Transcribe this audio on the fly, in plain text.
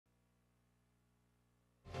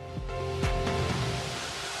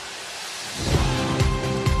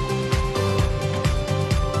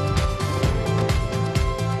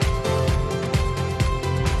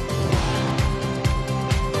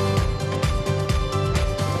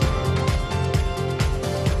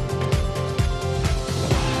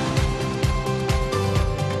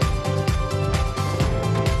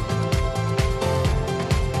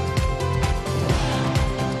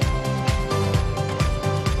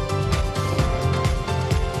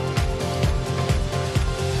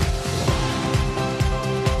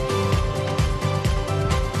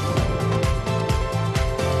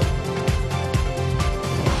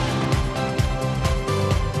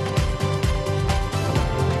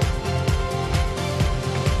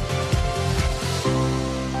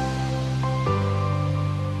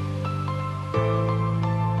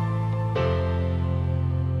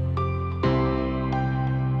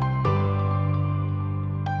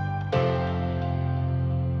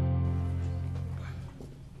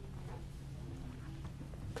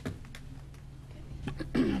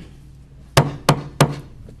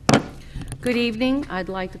Good evening. I'd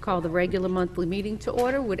like to call the regular monthly meeting to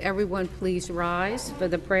order. Would everyone please rise for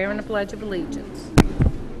the prayer and the Pledge of Allegiance?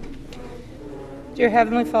 Dear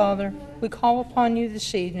Heavenly Father, we call upon you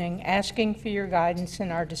this evening, asking for your guidance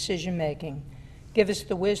in our decision-making. Give us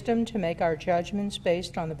the wisdom to make our judgments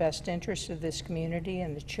based on the best interests of this community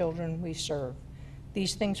and the children we serve.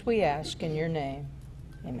 These things we ask in your name.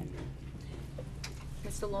 Amen.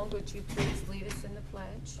 Mr. Long, would you please lead us in the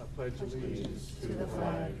pledge? I pledge allegiance To the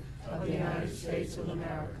flag of the United States of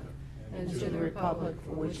America and to the republic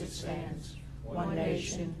for which it stands, one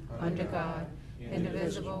nation, under God,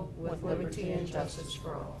 indivisible, with liberty and justice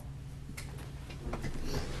for all.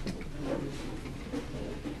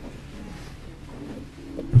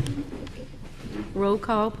 Roll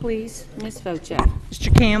call, please. Ms. Vocek.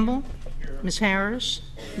 Mr. Campbell, Ms. Harris,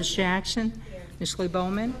 Ms. Jackson, Ms. Lee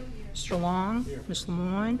Bowman, Mr. Long, Ms.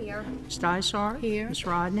 Lemoyne, Ms. Dysart, Here. Ms.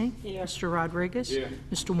 Rodney, Mr. Rodriguez,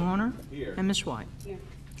 Mr. Warner, and Ms. White.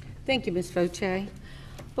 Thank you, Ms. Vocek.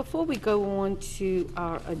 Before we go on to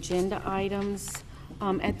our agenda items,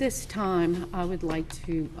 at this time, I would like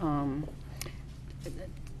to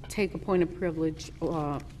take a point of privilege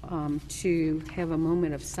to have a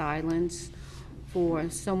moment of silence for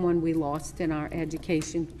someone we lost in our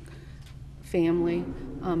education family,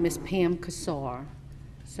 Miss Pam Kassar.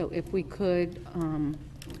 So if we could,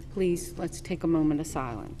 please, let's take a moment of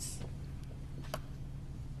silence.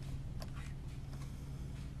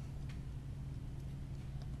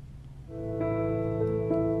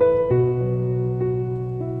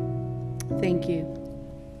 Thank you.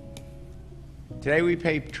 Today we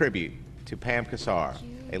pay tribute to Pam Kassar,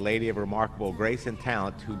 a lady of remarkable grace and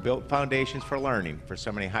talent who built foundations for learning for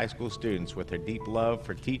so many high school students with her deep love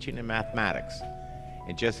for teaching and mathematics.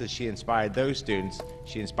 And just as she inspired those students,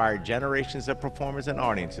 she inspired generations of performers and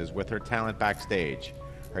audiences with her talent backstage.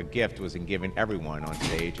 Her gift was in giving everyone on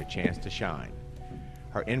stage a chance to shine.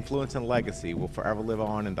 Her influence and legacy will forever live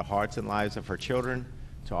on in the hearts and lives of her children,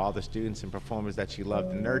 to all the students and performers that she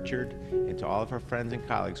loved and nurtured, and to all of her friends and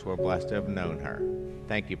colleagues who are blessed to have known her.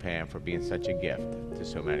 Thank you, Pam, for being such a gift to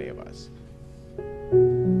so many of us.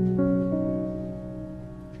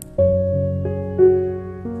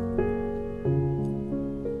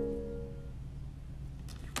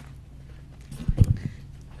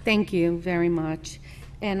 Thank you very much.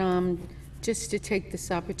 And just to take this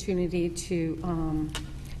opportunity to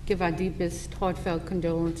give our deepest heartfelt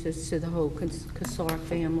condolences to the whole Kassar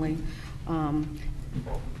family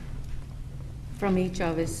from each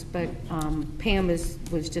of us. But Pam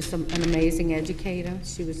was just an amazing educator.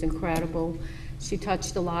 She was incredible. She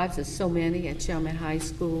touched the lives of so many at Chalmette High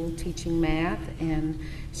School teaching math, and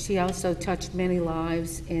she also touched many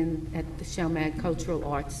lives at the Chalmette Cultural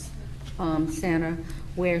Arts Center,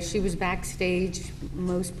 where she was backstage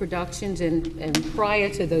most productions and prior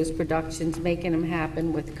to those productions making them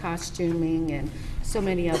happen with costuming and so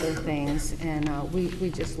many other things. And we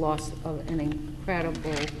just lost an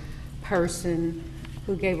incredible person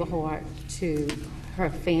who gave a heart to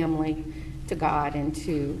her family, to God, and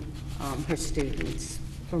to her students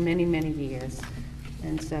for many, many years.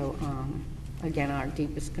 And so, again, our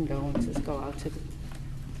deepest condolences go out to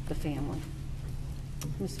the family.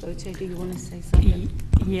 Ms. Vocek, do you want to say something?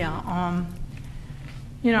 Yeah,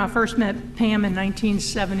 I first met Pam in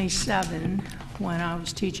 1977 when I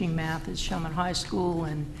was teaching math at Chalmette High School,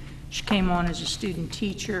 and she came on as a student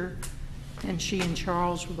teacher, and she and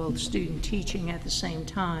Charles were both student teaching at the same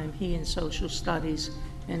time, he in social studies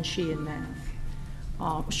and she in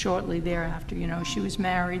math. Shortly thereafter, she was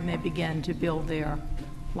married, and they began to build their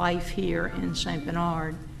life here in St.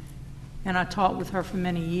 Bernard. And I taught with her for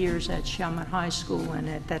many years at Chalmette High School, and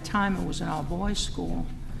at that time it was an all-boys school.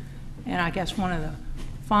 And I guess one of the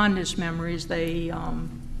fondest memories, the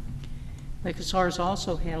Kassars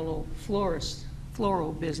also had a little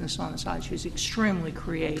floral business on the side. She was extremely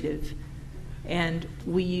creative. And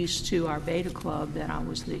we used to, our Beta Club that I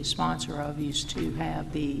was the sponsor of, used to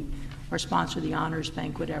have or sponsor the honors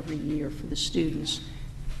banquet every year for the students.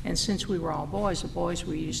 And since we were all boys, the boys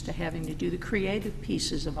were used to having to do the creative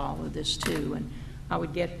pieces of all of this too. And I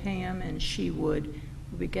would get Pam, and we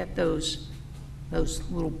would get those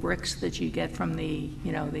little bricks that you get from the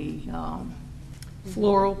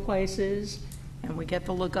floral places, and we get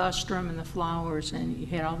the ligustrum and the flowers, and you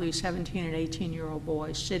had all these 17 and 18-year-old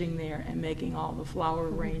boys sitting there and making all the flower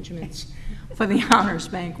arrangements for the honors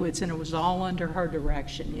banquets, and it was all under her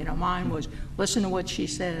direction. Mine was listen to what she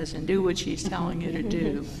says and do what she's telling you to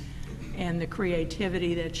do. And the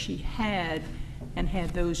creativity that she had and had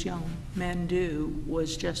those young men do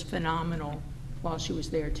was just phenomenal while she was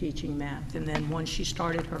there teaching math. And then once she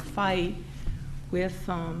started her fight with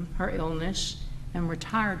her illness, and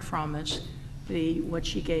retired from us, what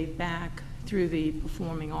she gave back through the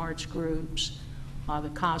performing arts groups, the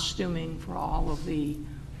costuming for all of the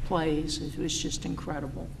plays, it was just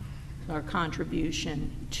incredible. Our contribution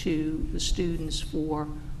to the students for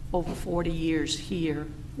over 40 years here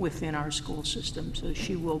within our school system. So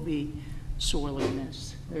she will be sorely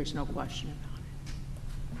missed. There's no question about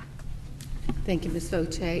it. Thank you, Ms.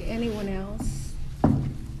 Voce. Anyone else?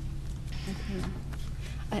 Okay.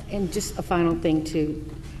 And just a final thing too.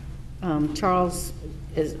 Charles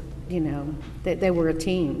is, you know, they were a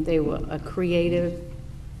team. They were a creative,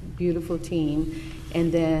 beautiful team.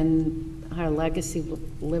 And then her legacy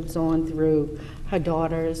lives on through her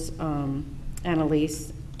daughters,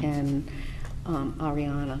 Annalise and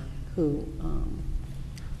Ariana, who,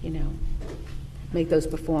 you know, make those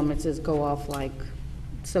performances go off like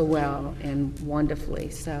so well and wonderfully.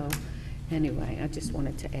 So anyway, I just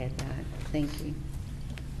wanted to add that. Thank you.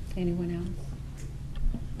 Anyone else?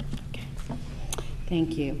 Okay.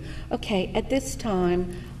 Thank you. Okay, at this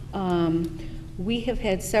time, we have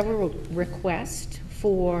had several requests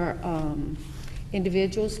for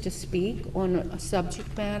individuals to speak on a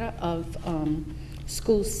subject matter of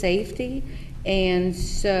school safety. And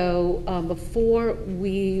so before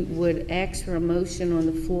we would ask for a motion on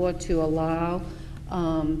the floor to allow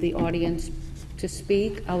the audience to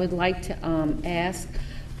speak, I would like to ask,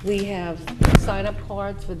 we have sign-up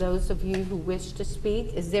cards for those of you who wish to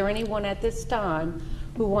speak. Is there anyone at this time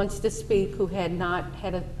who wants to speak who had not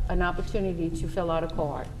had an opportunity to fill out a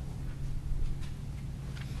card?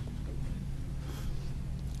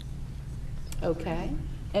 Okay.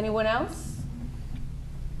 Anyone else?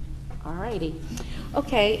 All righty.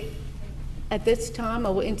 Okay. At this time, I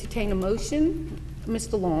will entertain a motion.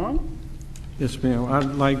 Mr. Long? Yes, ma'am.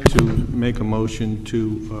 I'd like to make a motion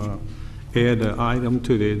to add an item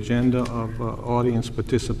to the agenda of audience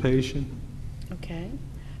participation. Okay.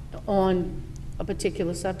 On a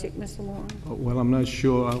particular subject, Mr. Long? Well, I'm not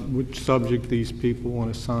sure which subject these people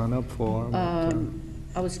want to sign up for. But,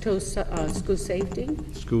 I was told school safety.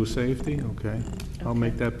 school safety, okay. I'll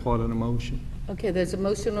make that part of the motion. Okay, there's a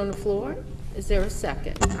motion on the floor. Is there a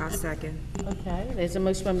second? I'll second. Okay, there's a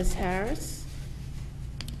motion by Ms. Harris.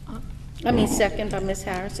 Second by Ms.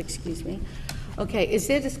 Harris, excuse me. Okay, is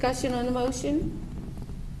there discussion on the motion?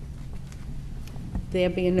 There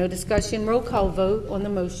being no discussion, roll call vote on the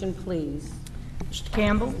motion, please. Mr.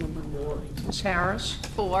 Campbell? 4. Ms. Harris?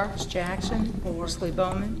 4. Ms. Jackson? 4. Ms. Lee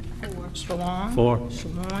Bowman? 4. Mr. Long? 4.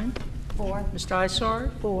 Mr. Moyne? 4. Mr.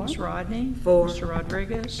 Isard? 4. Ms. Rodney? 4. Mr.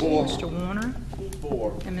 Rodriguez? 4. Mr. Warner?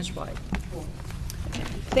 4. And Ms. White?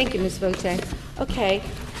 Thank you, Ms. Voce. Okay,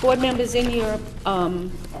 board members, in your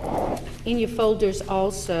folders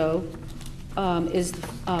also is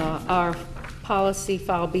our policy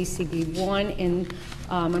file BCB1, and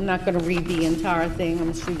I'm not going to read the entire thing.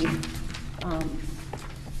 I'm sure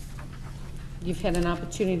you've had an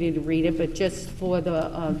opportunity to read it, but just for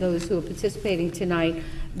the those who are participating tonight,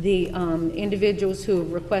 the individuals who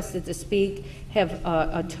have requested to speak have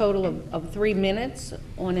a total of 3 minutes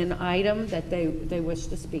on an item that they wish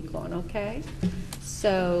to speak on, okay?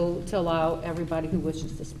 So to allow everybody who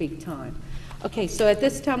wishes to speak time. Okay, so at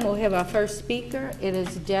this time we'll have our first speaker. It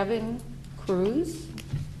is Devin Cruz.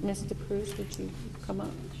 Mr. Cruz, would you come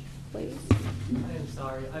up, please? I am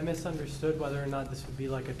sorry. I misunderstood whether or not this would be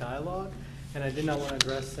like a dialogue, and I did not want to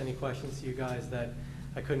address any questions to you guys that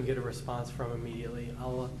I couldn't get a response from immediately.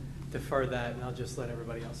 I'll defer that, and I'll just let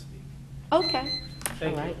everybody else speak. Okay. Thank All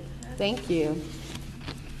you. right. Thank you.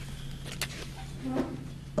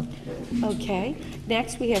 Okay.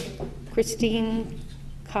 Next we have Christine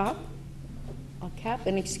Kopp.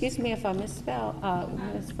 And excuse me if I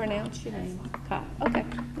mispronounce your name. Kopp. Okay.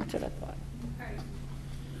 That's what I thought. All right.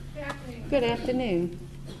 Good afternoon. Good afternoon.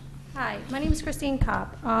 Hi, my name is Christine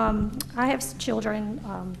Kopp. I have children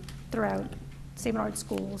throughout St. Bernard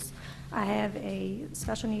schools. I have a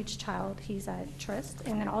special needs child. He's at Trist,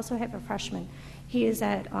 and then I also have a freshman. He is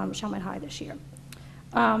at Shellman High this year.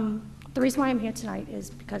 The reason why I'm here tonight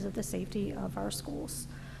is because of the safety of our schools.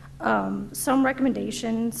 Some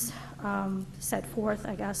recommendations set forth,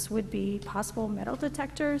 I guess, would be possible metal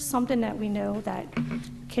detectors, something that we know that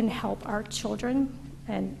can help our children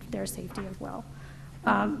and their safety as well.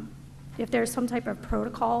 If there's some type of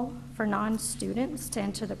protocol for non-students to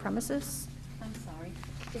enter the premises. I'm sorry.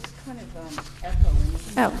 It's kind of echoing.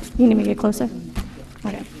 Oh, you need me to get closer?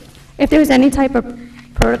 Okay. If there's any type of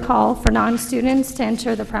protocol for non-students to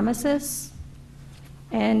enter the premises,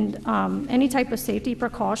 and any type of safety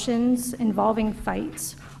precautions involving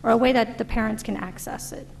fights, or a way that the parents can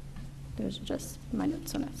access it. Those are just my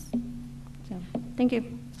notes on this. So, thank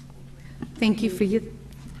you. Thank you for your...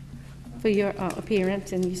 for your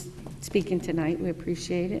appearance and you speaking tonight. We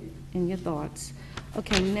appreciate it and your thoughts.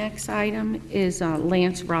 Okay, next item is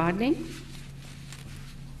Lance Rodney.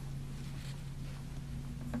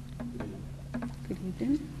 Good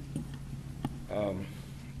evening.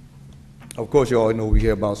 Of course, you all know we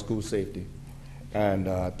hear about school safety, and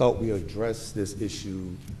I thought we addressed this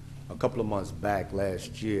issue a couple of months back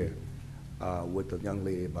last year with a young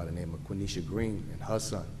lady by the name of Quenisha Green and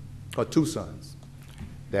her two sons,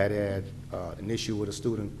 that had an issue with a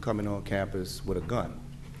student coming on campus with a gun.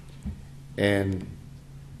 And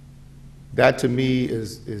that to me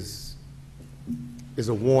is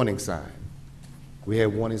a warning sign. We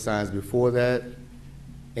had warning signs before that,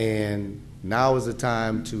 and now is the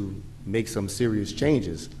time to make some serious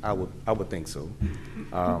changes. I would think so.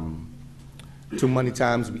 Too many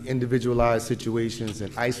times we individualize situations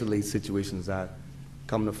and isolate situations. I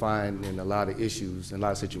come to find in a lot of issues, in a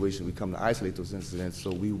lot of situations, we come to isolate those incidents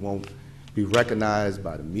so we won't be recognized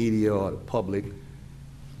by the media or the public.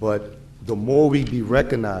 But the more we be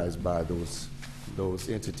recognized by those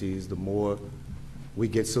entities, the more we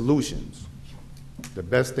get solutions. The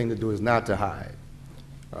best thing to do is not to hide.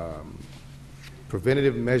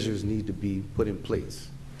 Preventative measures need to be put in place.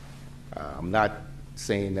 I'm not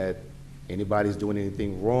saying that anybody's doing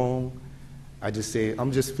anything wrong. I'm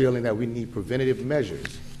just feeling that we need preventative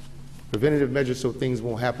measures. Preventative measures so things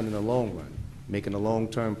won't happen in the long run, making a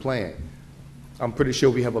long-term plan. I'm pretty sure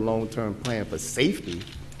we have a long-term plan for safety.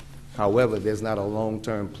 However, there's not a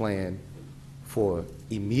long-term plan for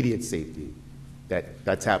immediate safety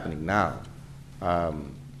that's happening now.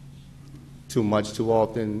 Too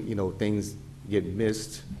often, things get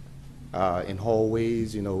missed in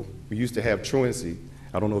hallways. We used to have truancy.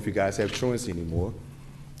 I don't know if you guys have truancy anymore.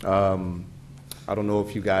 I don't know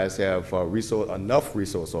if you guys have enough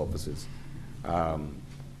resource officers,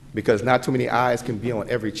 because not too many eyes can be on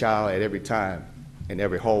every child at every time in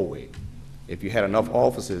every hallway. If you had enough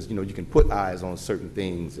officers, you can put eyes on certain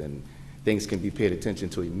things and things can be paid attention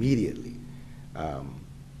to immediately.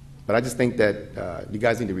 But I just think that you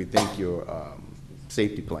guys need to rethink your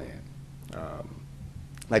safety plan.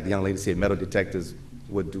 Like the young lady said, metal detectors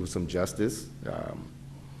would do some justice.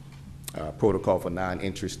 Protocol for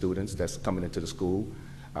non-entry students that's coming into the school.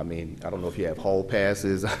 I mean, I don't know if you have hall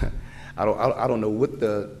passes. I don't know what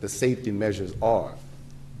the safety measures are,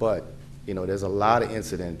 but there's a lot of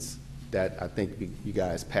incidents that I think you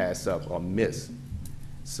guys pass up or miss.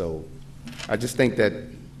 So I just think that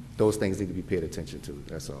those things need to be paid attention to.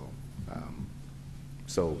 That's all.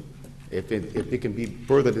 So if it can be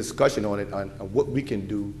further discussion on it, on what we can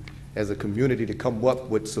do as a community to come up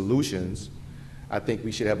with solutions, I think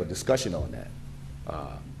we should have a discussion on that,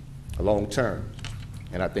 long term.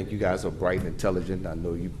 And I think you guys are bright and intelligent. I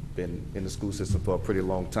know you've been in the school system for a pretty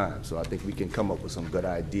long time, so I think we can come up with some good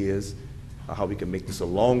ideas on how we can make this a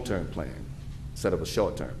long-term plan instead of a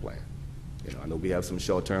short-term plan. I know we have some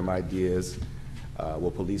short-term ideas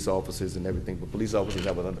with police officers and everything, but police officers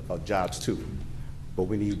have other jobs too. But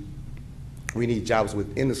we need jobs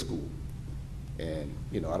within the school. And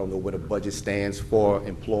I don't know what a budget stands for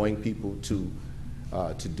employing people to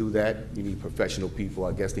do that. You need professional people.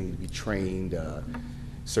 I guess they need to be trained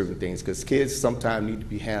certain things, because kids sometimes need to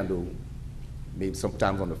be handled maybe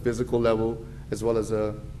sometimes on a physical level as well as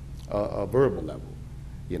a verbal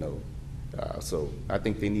level. So I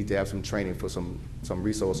think they need to have some training for some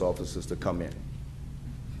resource officers to come in.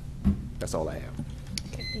 That's all I have.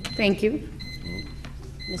 Thank you,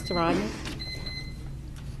 Mr. Rodney.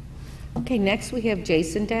 Okay, next we have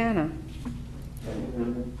Jason Dana.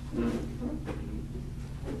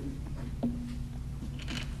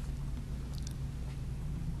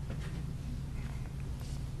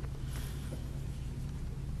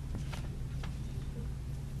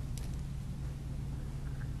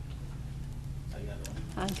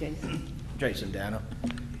 Hi, Jason. Jason Dana.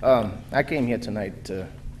 I came here tonight to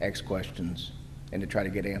ask questions and to try to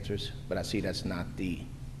get answers, but I see that's not the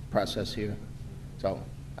process here. So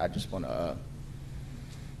I just want to,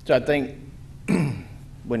 so I think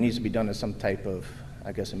what needs to be done is some type of,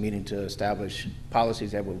 I guess, a meeting to establish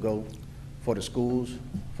policies that will go for the schools,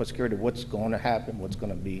 for security, what's going to happen, what's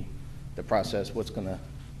going to be the process, what's going to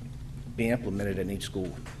be implemented in each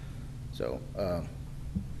school. So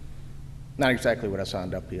not exactly what I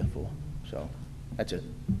signed up here for. So that's it.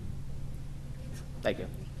 Thank you.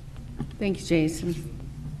 Thank you, Jason.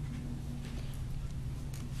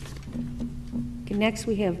 Okay, next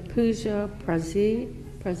we have Pooja Prazid.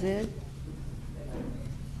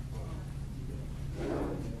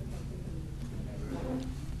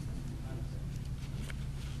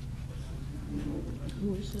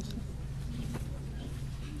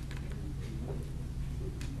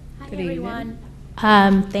 Hi, Good evening.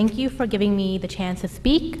 Thank you for giving me the chance to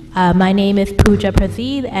speak. My name is Pooja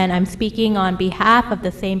Prazeed, and I'm speaking on behalf of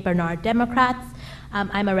the St. Bernard Democrats.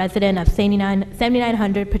 I'm a resident of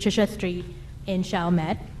 7900 Patricia Street in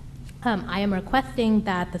Chalmette. I am requesting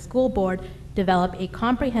that the school board develop a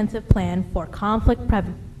comprehensive plan for conflict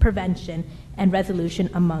prevention and resolution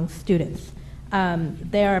among students.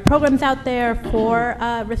 There are programs out there for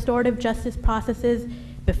restorative justice processes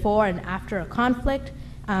before and after a conflict,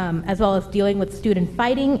 as well as dealing with student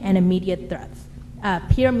fighting and immediate threats.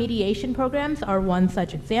 Peer mediation programs are one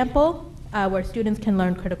such example, where students can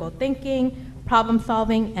learn critical thinking, problem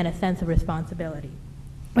solving, and a sense of responsibility,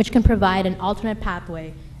 which can provide an alternate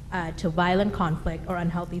pathway to violent conflict or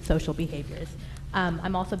unhealthy social behaviors.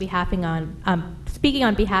 I'm also speaking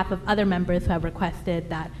on behalf of other members who have requested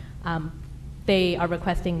that they are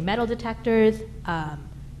requesting metal detectors,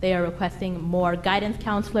 they are requesting more guidance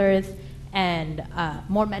counselors, and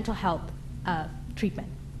more mental health treatment.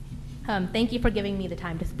 Thank you for giving me the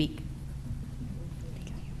time to speak.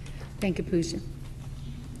 Thank you, Pooja.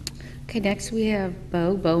 Okay, next we have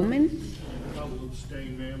Bo Bowman. I will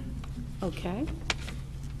abstain, ma'am. Okay.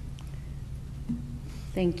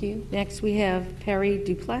 Thank you. Next we have Perry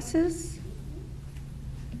Duplessis.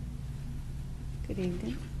 Good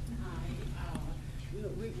evening.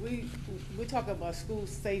 We talk about school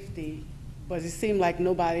safety, but it seemed like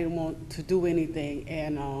nobody wants to do anything.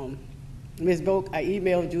 And Ms. Boak, I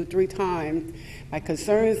emailed you 3 times. My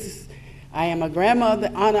concerns, I am a grandmother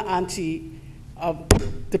and an auntie of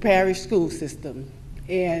the Parish school system,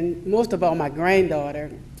 and most of all my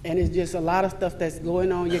granddaughter. And it's just a lot of stuff that's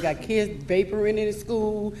going on. You got kids vaporing in the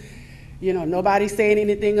school. You know, nobody's saying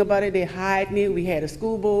anything about it. They're hiding it. We had a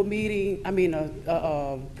school board meeting,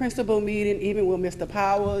 a principal meeting, even with Mr.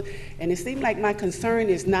 Powell, and it seemed like my concern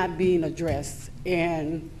is not being addressed.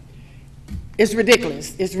 And it's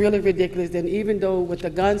ridiculous. It's really ridiculous. And even though with the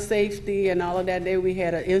gun safety and all of that, there we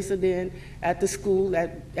had an incident at the school,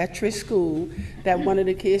 at Trish School, that one of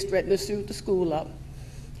the kids threatened to shoot the school up.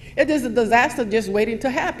 It is a disaster just waiting to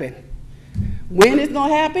happen. When it's going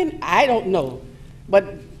to happen, I don't know.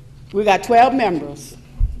 But we got 12 members.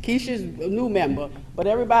 Keisha's a new member, but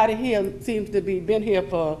everybody here seems to be been here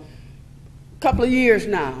for a couple of years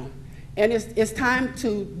now. And it's time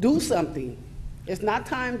to do something. It's not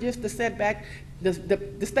time just to sit back.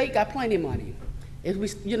 The state got plenty of money. If we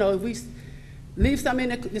leave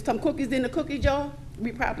some cookies in the cookie jar,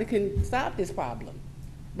 we probably can solve this problem.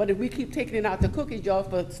 But if we keep taking it out the cookie jar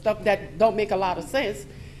for stuff that don't make a lot of sense,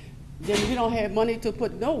 then we don't have money to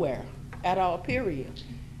put nowhere at all, period.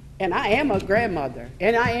 And I am a grandmother,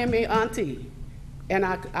 and I am an auntie, and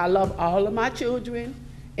I love all of my children,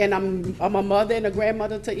 and I'm a mother and a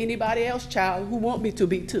grandmother to anybody else child who want me to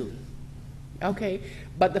be too. Okay,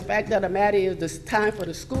 but the fact of the matter is it's time for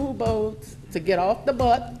the school boards to get off the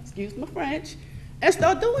butt, excuse my French, and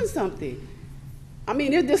start doing something. I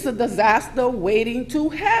mean, it's just a disaster waiting to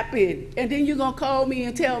happen. And then you're going to call me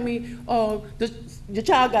and tell me, oh, your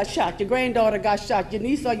child got shot, your granddaughter got shot, your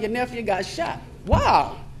niece or your nephew got shot.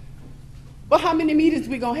 Wow. But how many meetings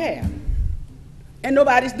we going to have? And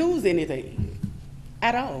nobody's doing anything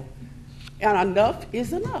at all. And enough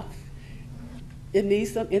is enough. It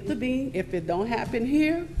needs some intervene. If it don't happen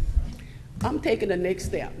here, I'm taking the next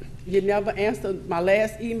step. You never answered my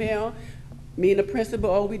last email. Me and the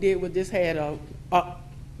principal, all we did was just had a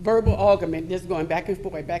verbal argument, just going back and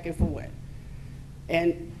forth, back and forth.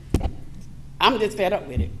 And I'm just fed up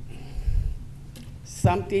with it.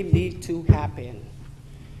 Something needs to happen.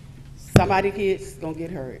 Somebody kid's gonna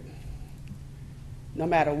get hurt. No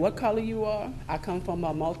matter what color you are, I come from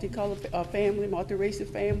a multicolored family, multiracial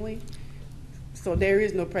family. So there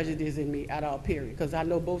is no prejudice in me at all, period, because I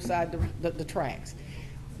know both sides of the tracks.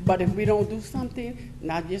 But if we don't do something,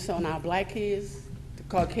 not just on our black kids, the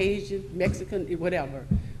Caucasian, Mexican, whatever,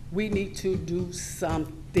 we need to do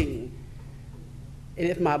something. And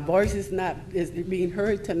if my voice is being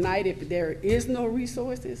heard tonight, if there is no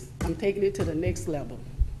resources, I'm taking it to the next level.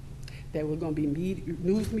 That we're going to be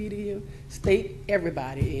news media, state,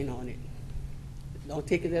 everybody in on it. Don't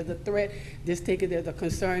take it as a threat, just take it as a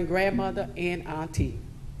concerned grandmother and auntie.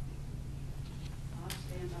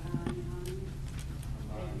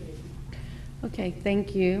 Okay,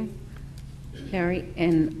 thank you, Harry.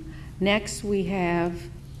 And next we have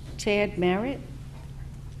Chad Merritt.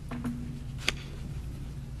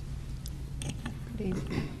 Good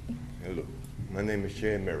evening. Hello, my name is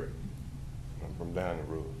Chad Merritt. I'm from down the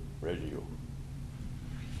road, Reggio.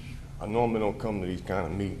 I normally don't come to these kind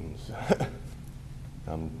of meetings.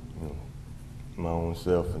 I'm, my own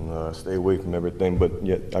self and stay away from everything, but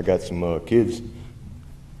yet I got some kids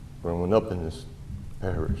growing up in this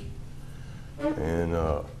parish. And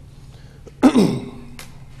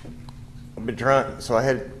I've been trying, so I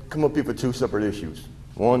had to come up here for two separate issues.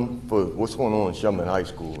 One for what's going on in Shelman High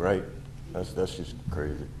School, right? That's just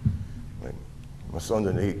crazy. Like, my son's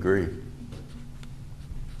in the 8th grade.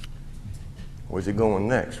 Where's he going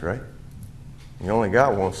next, right? He only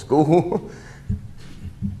got one school.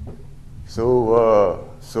 So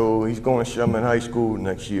he's going to Shelman High School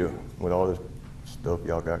next year with all this stuff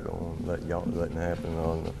y'all got going, letting happen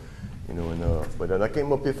on, you know. But I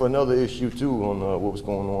came up here for another issue too on what was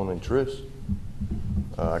going on in Tris.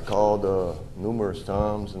 I called numerous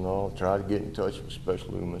times and all, tried to get in touch,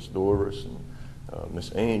 especially Miss Doris and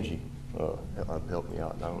Miss Angie. Helped me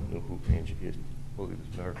out. I don't know who Angie is. I believe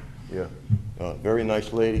it's her. Yeah, very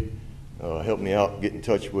nice lady. Helped me out, get in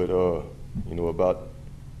touch with, about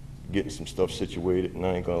getting some stuff situated. And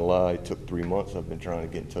I ain't gonna lie, it took 3 months. I've been trying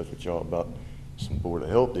to get in touch with y'all about some Board of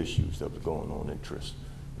Health issues that was going on in Tris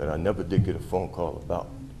that I never did get a phone call about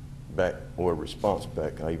back or a response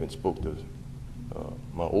back. I even spoke to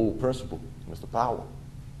my old principal, Mr. Powell.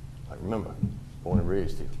 I remember, born and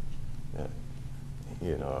raised here. Yeah.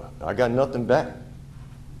 You know, I got nothing back.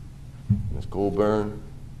 Ms. Colburn,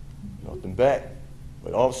 nothing back.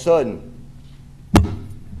 But all of a sudden,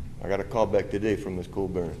 I got a call back today from Ms.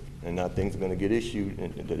 Colburn, and now things are going to get issued,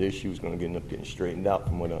 and the issue is going to end up getting straightened out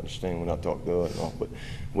from what I understand when I talk to her and all. But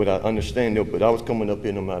what I understand, though, but I was coming up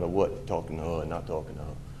here no matter what, talking to her and not talking to her.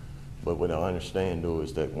 But what I understand, though,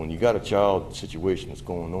 is that when you got a child situation that's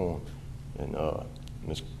going on, and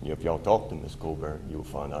if y'all talk to Ms. Colburn, you'll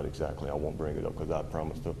find out exactly. I won't bring it up because I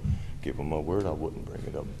promised her, give her my word, I wouldn't bring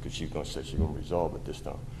it up because she's going to say she's going to resolve it this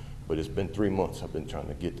time. But it's been 3 months I've been trying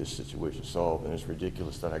to get this situation solved, and it's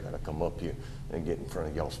ridiculous that I got to come up here and get in front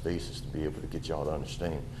of y'all's faces to be able to get y'all to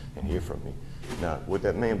understand and hear from me. Now, what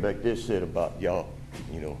that man back there said about y'all,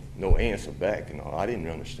 no answer back and all, I didn't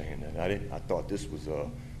understand that. I thought this was a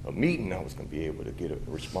meeting. I was going to be able to get a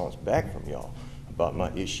response back from y'all about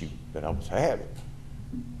my issue that I was having.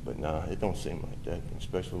 But nah, it don't seem like that,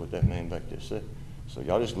 especially what that man back there said. So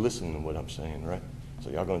y'all just listen to what I'm saying, right? So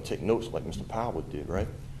y'all going to take notes like Mr. Powell did, right?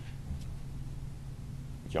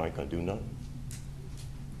 But y'all ain't going to do nothing.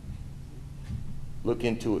 Look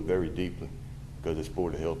into it very deeply because it's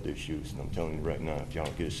Board of Health issues. And I'm telling you right now, if y'all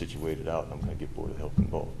don't get it situated out, I'm going to get Board of Health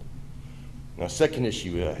involved. Now, second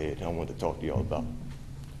issue that I had and I wanted to talk to y'all about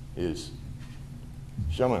is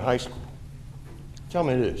Shelman High School. Tell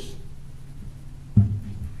me this.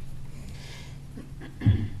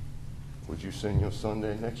 Would you send your son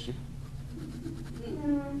there next year?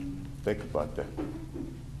 Think about that.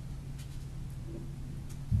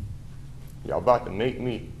 Y'all about to make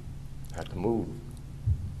me have to move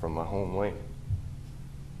from my homeland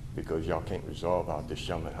because y'all can't resolve out this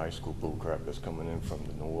Shelman High School bullcrap that's coming in from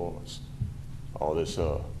the New Orleans. All this,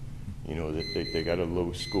 they got a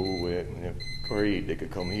little school where when they're afraid they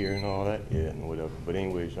could come here and all that, yeah, and whatever. But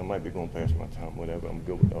anyways, I might be going past my time, whatever. I'm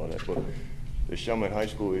good with all that. But the Shelman High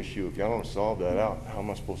School issue, if y'all don't solve that out, how am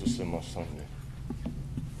I supposed to send my son there?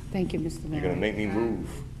 Thank you, Mr. Mayor. You're gonna make me move.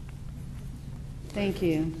 Thank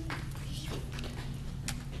you.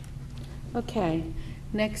 Okay,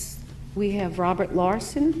 next we have Robert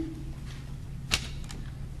Larson.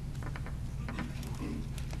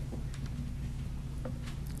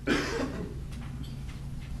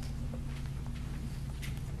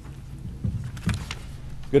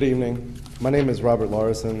 Good evening. My name is Robert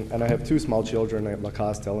Larson, and I have 2 small children at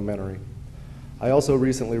Lacoste Elementary. I also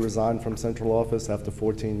recently resigned from central office after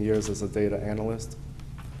 14 years as a data analyst.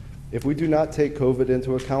 If we do not take COVID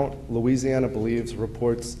into account, Louisiana believes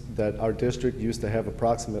reports that our district used to have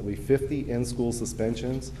approximately 50 in-school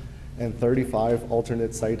suspensions and 35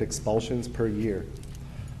 alternate site expulsions per year.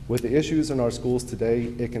 With the issues in our schools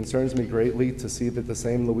today, it concerns me greatly to see that the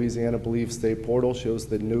same Louisiana Believes State portal shows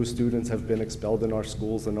that no students have been expelled in our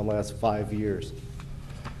schools in the last 5 years.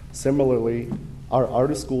 Similarly, our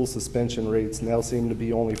out-of-school suspension rates now seem to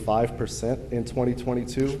be only 5% in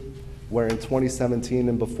 2022, where in 2017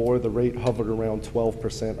 and before, the rate hovered around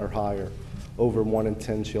 12% or higher, over 1 in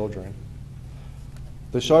 10 children.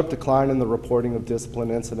 The sharp decline in the reporting of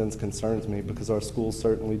discipline incidents concerns me because our schools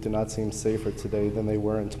certainly do not seem safer today than they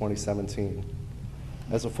were in 2017.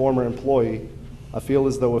 As a former employee, I feel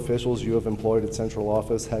as though officials you have employed at central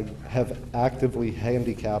office have actively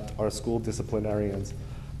handicapped our school disciplinarians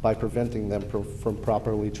by preventing them from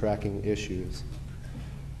properly tracking issues.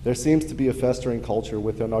 There seems to be a festering culture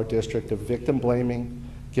within our district of victim blaming,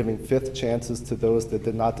 giving 5th chances to those that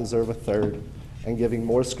did not deserve a 3rd, and giving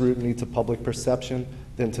more scrutiny to public perception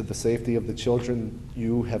than to the safety of the children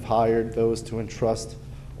you have hired those to entrust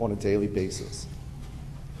on a daily basis.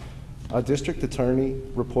 Our district attorney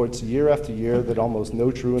reports year after year that almost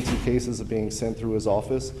no truancy cases are being sent through his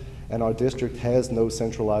office, and our district has no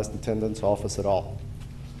centralized attendance office at all.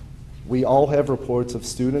 We all have reports of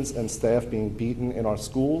students and staff being beaten in our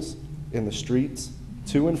schools, in the streets,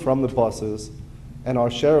 to and from the buses, and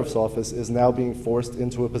our sheriff's office is now being forced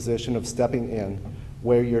into a position of stepping in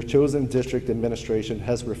where your chosen district administration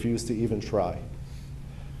has refused to even try.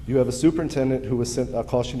 You have a superintendent who was sent a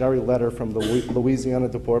cautionary letter from the Louisiana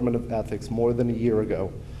Department of Ethics more than a year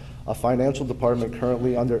ago, a financial department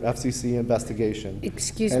currently under FCC investigation,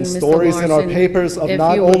 Excuse me, and Mr. stories in our Larson, papers of if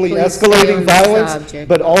not you would only please stay escalating on the violence, subject.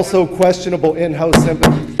 but also questionable in-house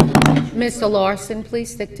sympathy. Mr. Larson,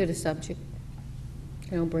 please stick to the subject.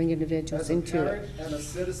 Don't bring individuals As a into it. parent and a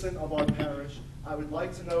citizen of our parish, I would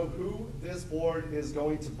like to know who this board is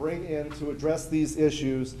going to bring in to address these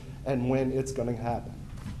issues and when it's going to happen.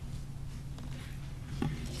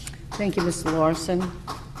 Thank you, Mr. Larson.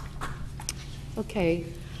 Okay,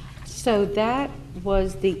 so that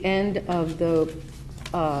was the end of the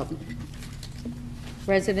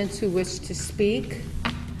residents who wish to speak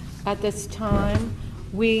at this time.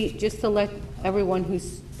 Just to let everyone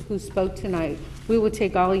who spoke tonight, we will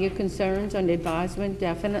take all your concerns under advisement,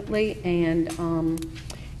 definitely, and,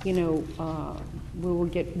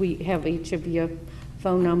 we have each of your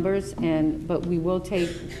phone numbers, but we will take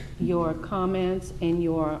your comments and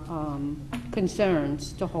your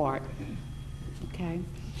concerns to heart. Okay.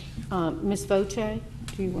 Ms. Voce, do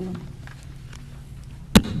you want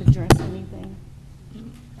to address anything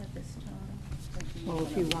at this time? Well,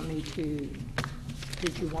 if you want me to,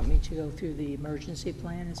 did you want me to go through the emergency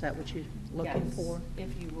plan? Is that what you're looking Yes, for? if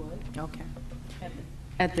you would. Okay.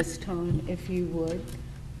 At this time, if you would,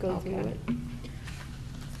 go through it.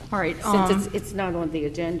 All right. Since it's not on the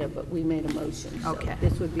agenda, but we made a motion. So Okay.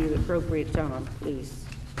 this would be the appropriate time, please.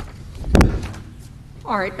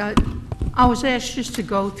 All right. I was asked just to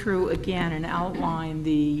go through again and outline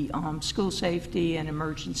the school safety and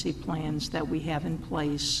emergency plans that we have in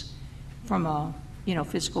place from a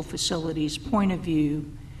physical facilities point of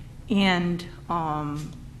view, and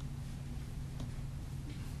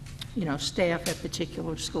staff at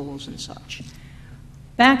particular schools and such.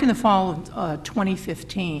 Back in the fall of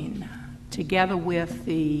 2015, together with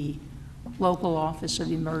the local Office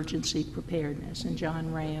of Emergency Preparedness and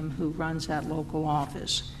John Ram, who runs that local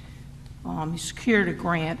office, he secured a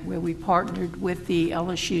grant where we partnered with the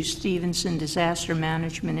LSU Stevenson Disaster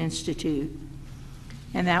Management Institute,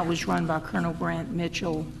 and that was run by Colonel Grant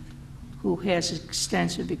Mitchell, who has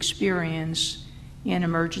extensive experience in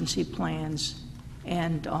emergency plans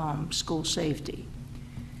and school safety.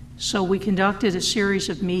 So we conducted a series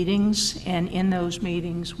of meetings, and in those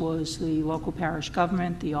meetings was the local parish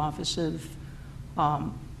government, the Office of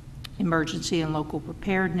Emergency and Local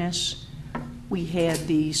Preparedness. We had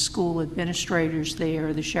the school administrators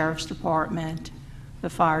there, the Sheriff's Department,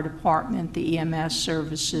 the Fire Department, the EMS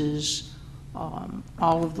services,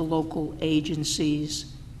 all of the local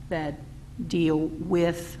agencies that deal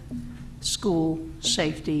with school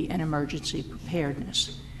safety and emergency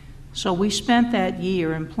preparedness. So we spent that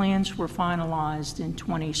year, and plans were finalized in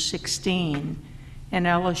 2016, and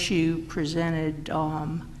LSU presented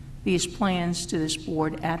these plans to this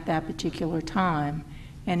board at that particular time,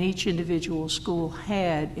 and each individual school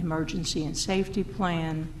had emergency and safety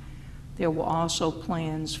plan. There were also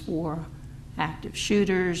plans for active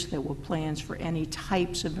shooters. There were plans for any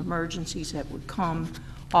types of emergencies that would come.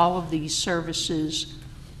 All of these services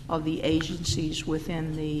of the agencies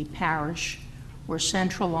within the parish were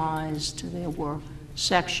centralized. There were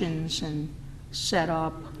sections and set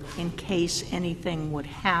up in case anything would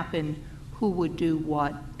happen, who would do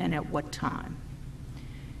what and at what time.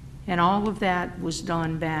 And all of that was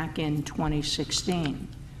done back in 2016.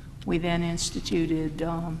 We then instituted,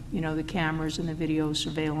 the cameras and the video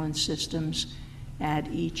surveillance systems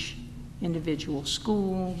at each individual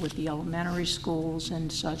school, with the elementary schools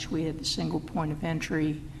and such. We had the single point of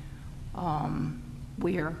entry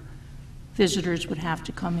where visitors would have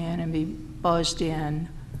to come in and be buzzed in.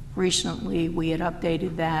 Recently, we had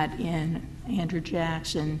updated that in Andrew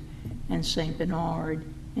Jackson and St. Bernard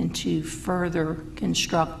into further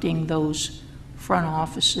constructing those front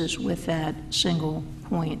offices with that single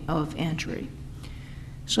point of entry.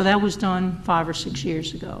 So that was done 5 or 6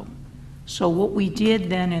 years ago. So what we did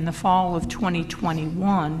then in the fall of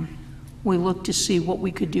 2021, we looked to see what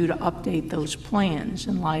we could do to update those plans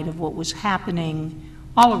in light of what was happening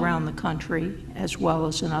all around the country, as well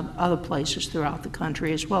as in other places throughout the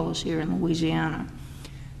country, as well as here in Louisiana.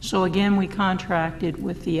 So again, we contracted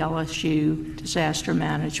with the LSU Disaster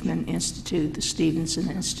Management Institute, the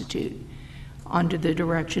Stevenson Institute, under the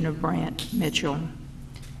direction of Grant Mitchell.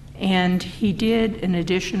 And he did an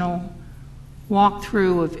additional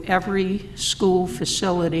walkthrough of every school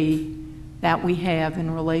facility that we have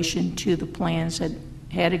in relation to the plans that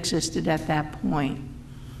had existed at that point.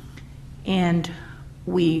 And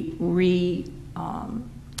we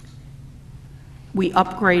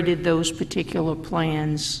upgraded those particular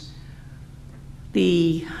plans.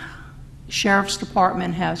 The Sheriff's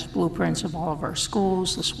Department has blueprints of all of our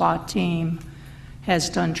schools. The SWAT team has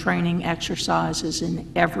done training exercises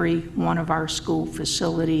in every one of our school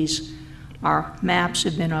facilities. Our maps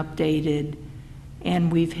have been updated,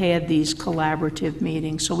 and we've had these collaborative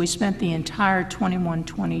meetings. So we spent the entire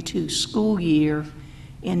 21-22 school year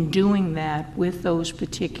in doing that with those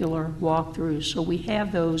particular walkthroughs. So we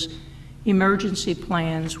have those emergency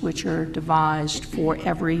plans which are devised for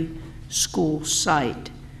every school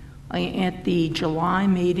site. At the July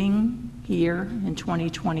meeting here in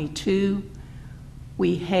 2022,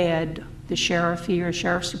 we had the sheriff here,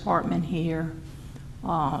 Sheriff's Department here,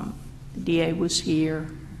 the DA was here,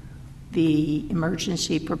 the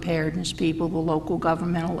emergency preparedness people, the local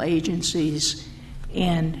governmental agencies,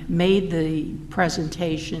 and made the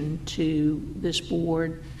presentation to this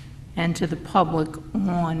board and to the public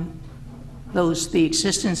on the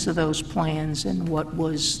existence of those plans and what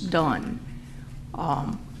was done.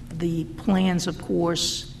 The plans, of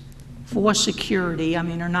course, for security, I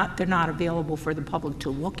mean, they're not available for the public to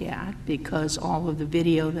look at, because all of the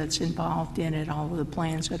video that's involved in it, all of the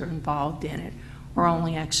plans that are involved in it, are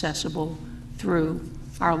only accessible through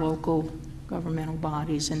our local governmental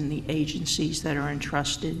bodies and the agencies that are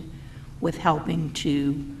entrusted with helping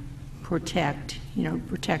to protect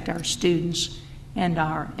our students and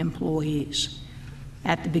our employees.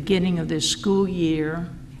 At the beginning of this school year,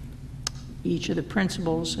 each of the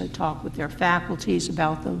principals had talked with their faculties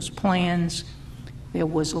about those plans. There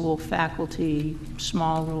was a little faculty,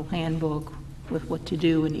 small little handbook with what to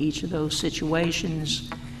do in each of those situations.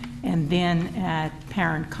 And then at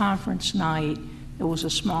parent conference night, there was a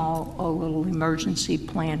little emergency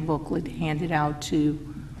plan booklet handed out to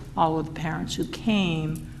all of the parents who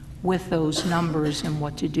came with those numbers and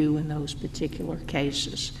what to do in those particular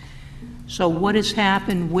cases. So what has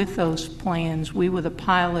happened with those plans, we were the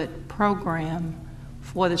pilot program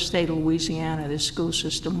for the state of Louisiana, the school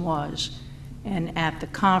system was. And at the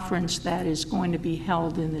conference that is going to be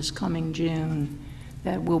held in this coming June,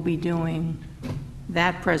 that we'll be doing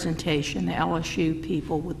that presentation, the LSU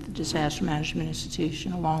people with the Disaster Management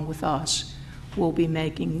Institution along with us will be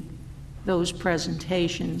making those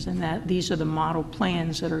presentations, and that these are the model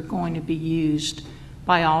plans that are going to be used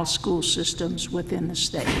by all school systems within the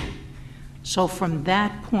state. So from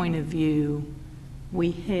that point of view,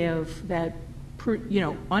 we have that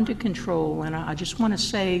under control. And I just want to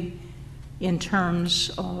say, in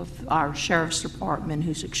terms of our Sheriff's Department,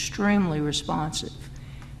 who's extremely responsive,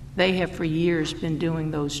 they have for years been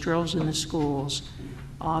doing those drills in the schools.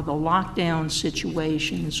 The lockdown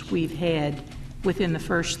situations we've had within the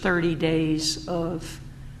first 30 days of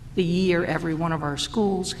the year, every one of our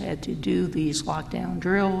schools had to do these lockdown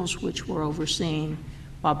drills, which were overseen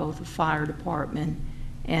by both the fire department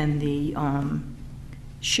and the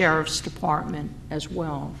Sheriff's Department as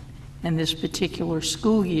well. And this particular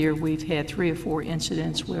school year, we've had 3 or 4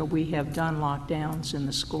 incidents where we have done lockdowns in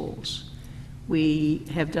the schools. We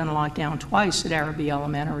have done a lockdown twice at Araby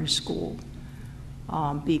Elementary School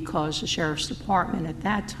because the Sheriff's Department at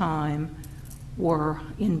that time were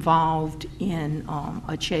involved in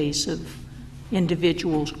a chase of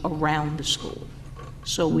individuals around the school.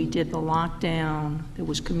 So we did the lockdown, there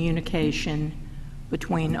was communication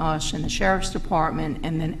between us and the Sheriff's Department,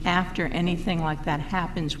 and then after anything like that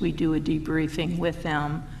happens, we do a debriefing with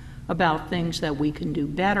them about things that we can do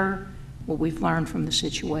better, what we've learned from the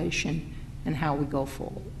situation, and how we go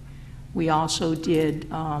forward. We also did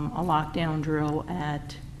a lockdown drill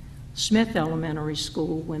at Smith Elementary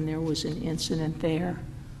School when there was an incident there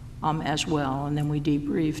as well, and then we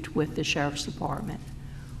debriefed with the Sheriff's Department.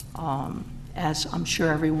 As I'm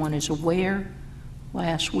sure everyone is aware,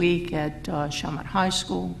 last week at Chalmette High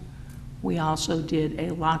School, we also did a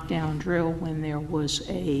lockdown drill when there was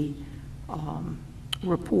a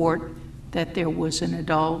report that there was an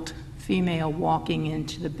adult female walking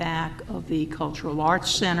into the back of the Cultural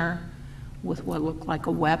Arts Center with what looked like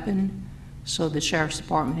a weapon. So the Sheriff's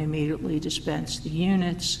Department immediately dispensed the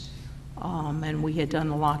units, and we had done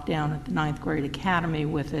the lockdown at the 9th grade academy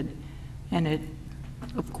with it. And it,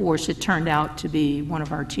 of course, it turned out to be one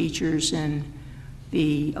of our teachers in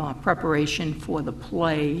the preparation for the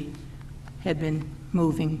play had been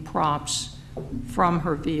moving props from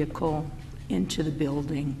her vehicle into the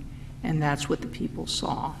building, and that's what the people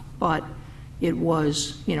saw. But it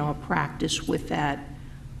was, a practice with that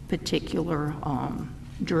particular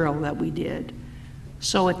drill that we did.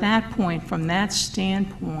 So at that point, from that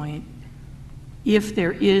standpoint, if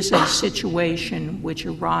there is a situation which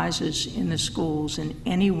arises in the schools, in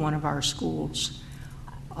any one of our schools,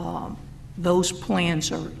 those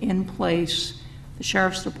plans are in place. The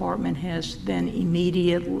Sheriff's Department has then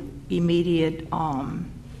immediate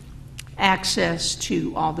access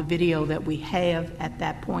to all the video that we have at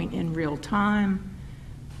that point in real time.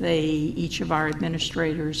 Each of our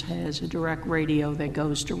administrators has a direct radio that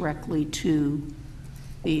goes directly to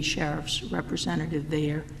the sheriff's representative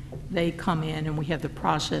there. They come in and we have the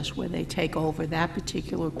process where they take over that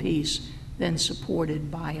particular piece, then supported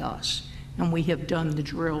by us. And we have done the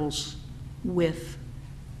drills with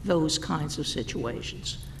those kinds of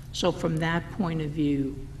situations. So from that point of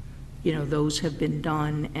view, you know, those have been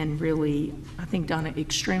done and really, I think, done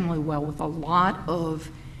extremely well with a lot of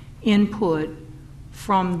input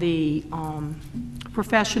from the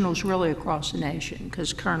professionals really across the nation,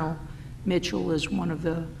 because Colonel Mitchell is one of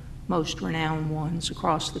the most renowned ones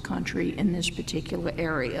across the country in this particular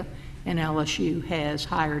area, and LSU has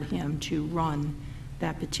hired him to run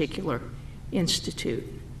that particular institute.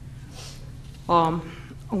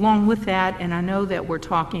 Along with that, and I know that we're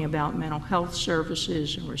talking about mental health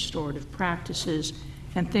services and restorative practices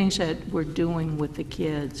and things that we're doing with the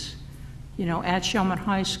kids. You know, at Shellman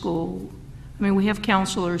High School, I mean, we have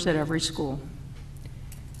counselors at every school,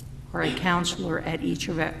 or a counselor at each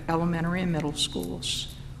of our elementary and middle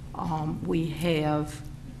schools. We have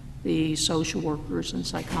the social workers and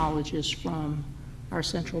psychologists from our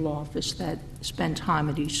central office that spend time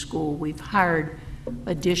at each school. We've hired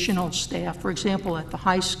additional staff. For example, at the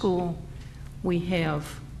high school, we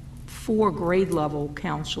have 4 grade level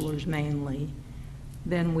counselors mainly.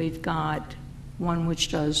 Then we've got one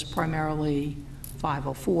which does primarily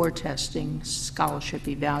 504 testing, scholarship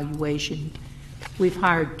evaluation. We've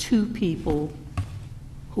hired 2 people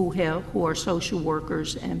who are social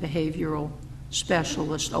workers and behavioral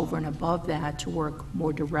specialists over and above that to work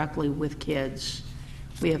more directly with kids.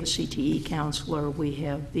 We have a CTE counselor. We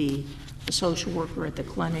have the social worker at the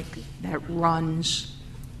clinic that runs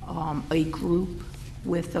a group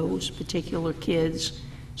with those particular kids.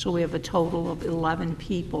 So we have a total of 11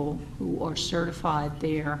 people who are certified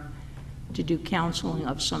there to do counseling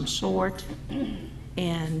of some sort,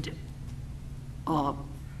 and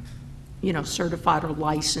you know, certified or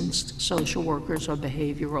licensed social workers or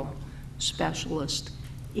behavioral specialists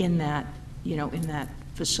in that, you know, in that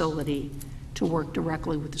facility to work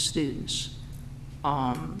directly with the students.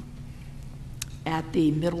 At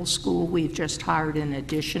the middle school, we've just hired an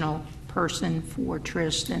additional person for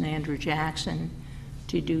Trist and Andrew Jackson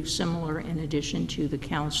to do similar, in addition to the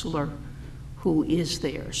counselor who is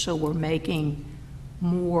there. So we're making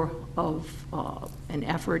more of an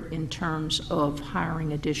effort in terms of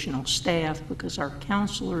hiring additional staff, because our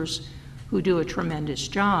counselors, who do a tremendous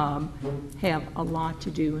job, have a lot to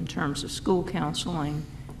do in terms of school counseling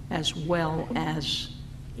as well as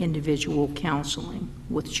individual counseling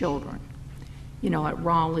with children. You know, at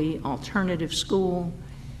Raleigh Alternative School,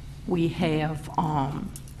 we have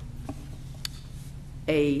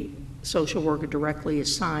a social worker directly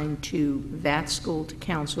assigned to that school to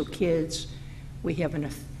counsel kids. We have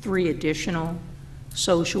 3 additional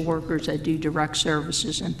social workers that do direct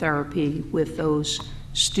services and therapy with those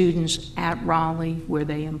students at Raleigh, where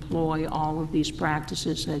they employ all of these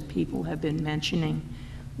practices that people have been mentioning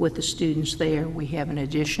with the students there. We have an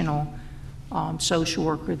additional social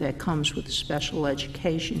worker that comes with special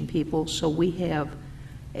education people. So we have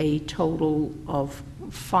a total of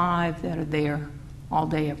 5 that are there all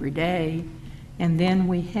day, every day. And then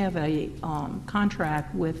we have a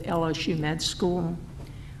contract with LSU Med School,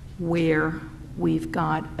 where we've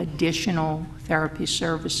got additional therapy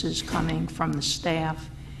services coming from the staff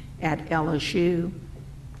at LSU,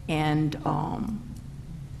 and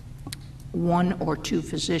 1 or 2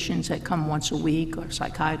 physicians that come once a week, or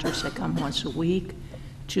psychiatrists that come once a week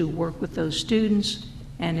to work with those students,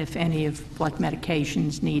 and if any of, like,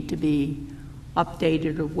 medications need to be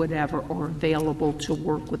updated or whatever, or available to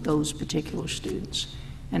work with those particular students.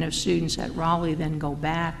 And if students at Raleigh then go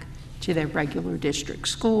back to their regular district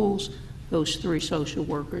schools, those 3 social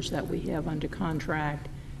workers that we have under contract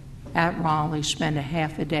at Raleigh spend a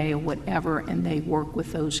half a day or whatever, and they work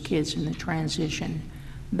with those kids in the transition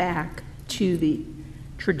back to the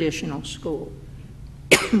traditional school.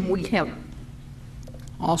 We have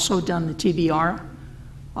also done the TBRI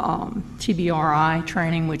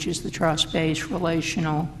training, which is the trust-based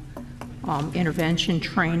relational intervention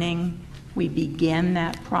training. We began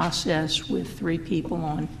that process with 3 people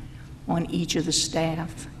on each of the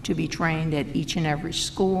staff to be trained at each and every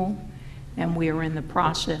school. And we are in the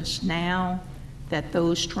process now that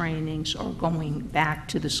those trainings are going back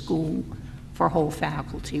to the school for whole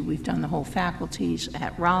faculty. We've done the whole faculties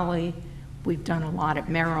at Raleigh. We've done a lot at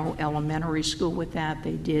Merrill Elementary School with that.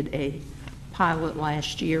 They did a pilot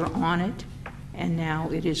last year on it, and now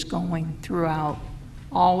it is going throughout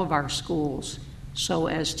all of our schools. So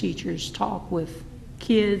as teachers talk with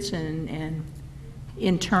kids and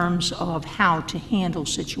in terms of how to handle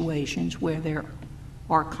situations where there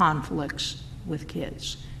are conflicts with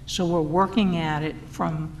kids. So we're working at it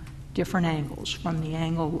from different angles, from the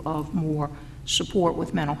angle of more support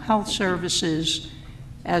with mental health services,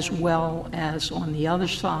 as well as on the other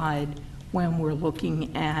side when we're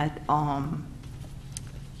looking at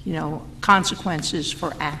consequences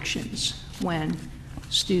for actions when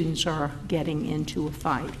students are getting into a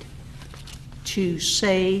fight. To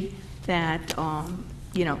say that,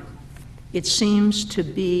 it seems to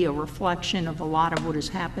be a reflection of a lot of what is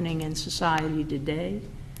happening in society today,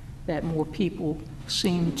 that more people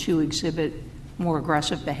seem to exhibit more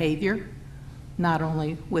aggressive behavior, not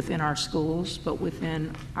only within our schools, but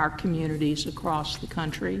within our communities across the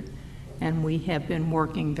country. And we have been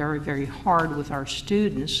working very, very hard with our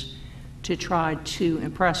students to try to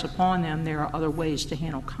impress upon them there are other ways to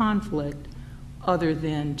handle conflict other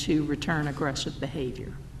than to return aggressive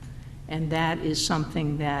behavior. And that is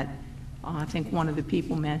something that I think one of the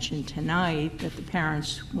people mentioned tonight that the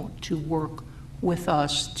parents want to work with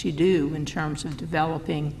us to do in terms of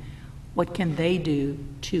developing what can they do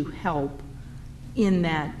to help in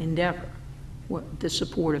that endeavor. The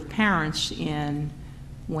support of parents in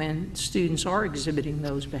when students are exhibiting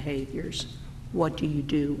those behaviors, what do you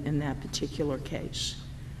do in that particular case?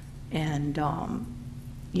 And,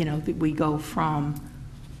 that we go from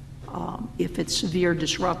if it's severe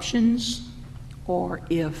disruptions or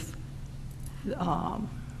if the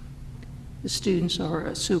students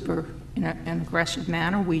are in an aggressive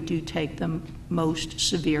manner, we do take the most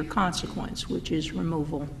severe consequence, which is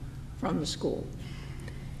removal from the school.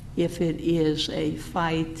 If it is a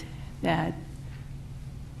fight that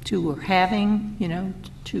two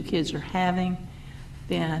kids are having,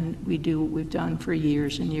 then we do what we've done for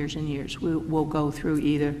years and years and years. We'll go through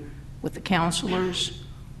either with the counselors,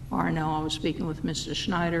 or I know I was speaking with Mr.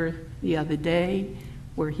 Schneider the other day,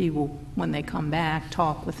 where he will, when they come back,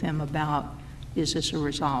 talk with them about, is this a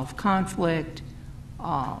resolved conflict?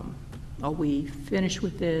 Are we finished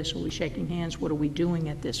with this? Are we shaking hands? What are we doing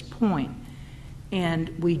at this point? And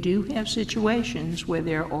we do have situations where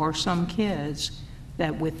there are some kids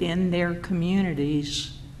that within their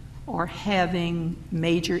communities are having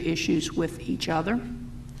major issues with each other,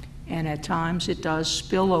 and at times it does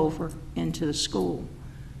spill over into the school.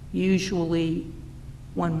 Usually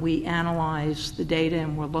when we analyze the data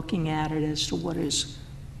and we're looking at it as to what is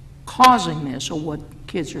causing this or what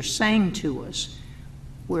kids are saying to us,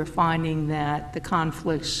 we're finding that the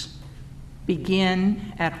conflicts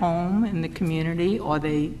begin at home in the community, or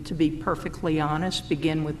they, to be perfectly honest,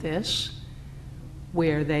 begin with this,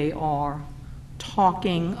 where they are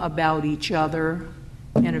talking about each other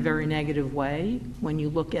in a very negative way. When you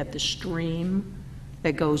look at the stream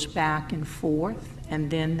that goes back and forth, and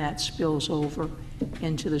then that spills over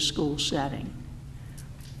into the school setting.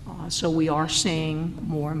 So we are seeing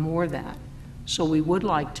more and more of that. So we would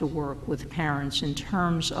like to work with parents in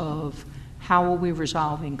terms of how are we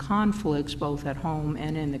resolving conflicts both at home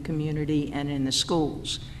and in the community and in the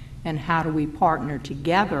schools, and how do we partner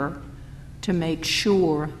together to make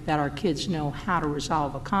sure that our kids know how to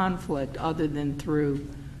resolve a conflict other than through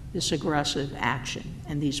this aggressive action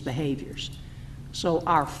and these behaviors. So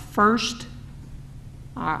our first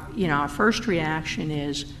reaction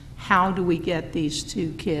is, how do we get these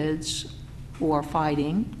two kids who are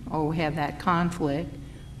fighting or who have that conflict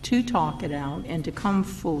to talk it out and to come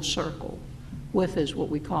full circle with us, what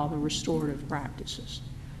we call the restorative practices.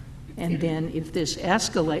 And then if this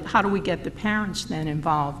escalates, how do we get the parents then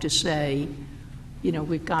involved to say,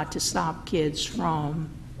 we've got to stop kids from,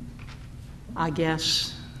 I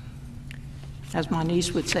guess, as my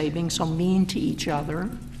niece would say, being so mean to each other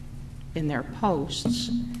in their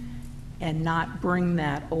posts, and not bring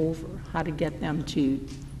that over. How to get them to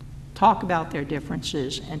talk about their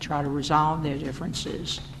differences and try to resolve their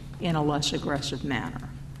differences in a less aggressive manner.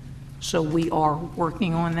 So we are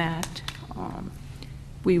working on that.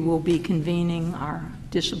 We will be convening our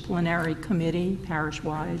disciplinary committee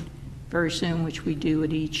parish-wide very soon, which we do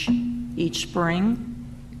at each spring.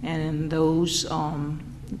 And in those,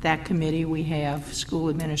 that committee, we have school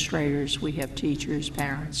administrators, we have teachers,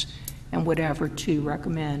 parents, and whatever to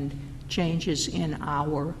recommend changes in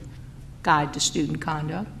our guide to student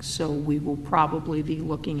conduct. So we will probably be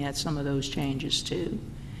looking at some of those changes too.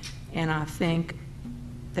 And I think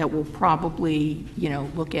that we'll probably,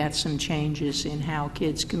 look at some changes in how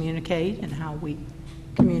kids communicate and how we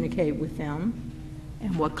communicate with them,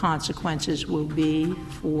 and what consequences will be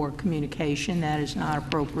for communication that is not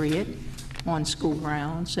appropriate on school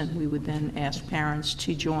grounds. And we would then ask parents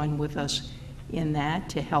to join with us in that,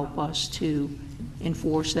 to help us to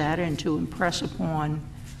enforce that and to impress upon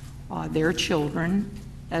their children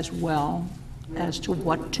as well as to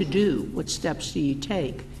what to do, what steps do you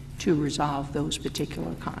take to resolve those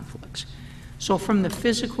particular conflicts. So from the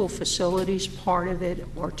physical facilities part of it,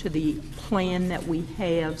 or to the plan that we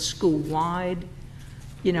have school-wide,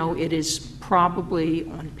 it is probably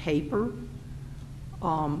on paper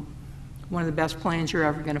one of the best plans you're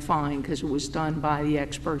ever going to find, because it was done by the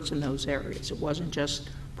experts in those areas. It wasn't just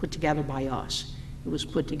put together by us. It was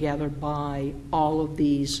put together by all of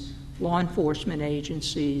these law enforcement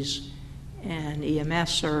agencies and EMS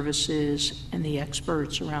services and the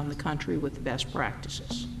experts around the country with the best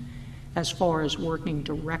practices. As far as working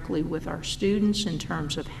directly with our students in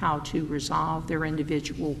terms of how to resolve their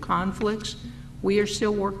individual conflicts, we are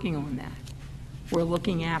still working on that. We're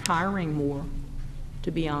looking at hiring more, to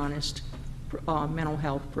be honest, mental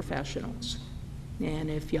health professionals. And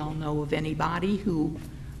if y'all know of anybody who,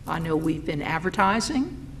 I know we've been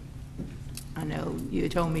advertising. I know you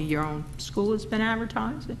told me your own school has been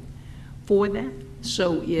advertising for that.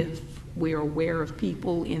 So if we're aware of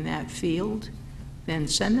people in that field, then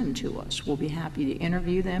send them to us. We'll be happy to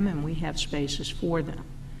interview them, and we have spaces for them.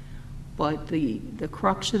 But the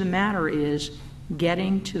crux of the matter is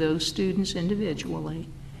getting to those students individually,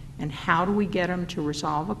 and how do we get them to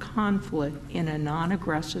resolve a conflict in a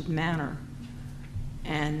non-aggressive manner.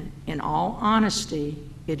 And in all honesty,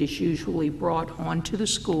 it is usually brought onto the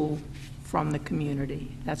school from the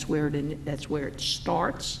community. That's where it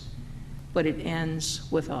starts, but it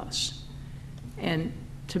ends with us. And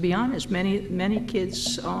to be honest, many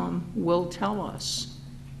kids will tell us,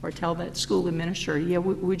 or tell that school administrator, yeah,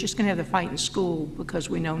 we're just going to have the fight in school because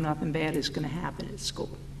we know nothing bad is going to happen at school.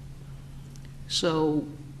 So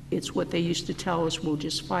it's what they used to tell us, we'll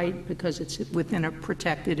just fight because it's within a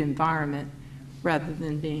protected environment rather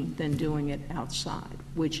than doing it outside,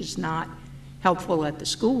 which is not helpful at the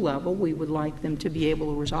school level. We would like them to be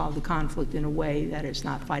able to resolve the conflict in a way that is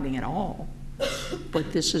not fighting at all.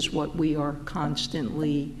 But this is what we are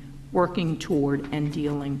constantly working toward and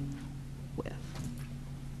dealing with.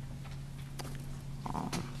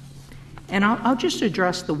 And I'll just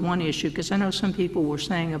address the one issue, because I know some people were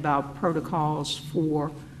saying about protocols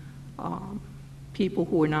for people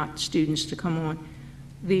who are not students to come on.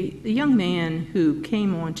 The young man who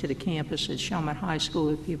came onto the campus at Chalmette High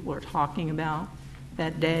School that people are talking about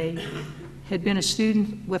that day had been a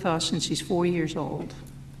student with us since he's 4 years old.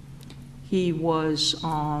 He was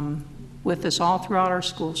with us all throughout our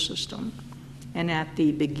school system, and at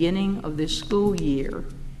the beginning of this school year,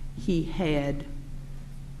 he had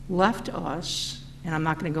left us, and I'm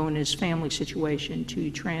not going to go into his family situation,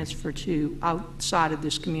 to transfer to outside of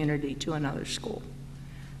this community to another school.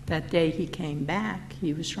 That day he came back,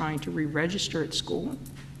 he was trying to re-register at school.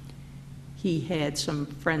 He had some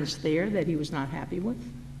friends there that he was not happy with.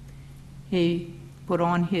 He put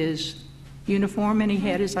on his uniform and he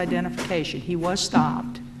had his identification. He was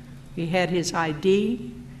stopped. He had his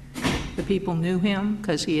ID. The people knew him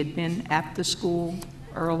because he had been at the school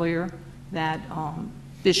earlier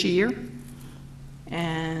this year,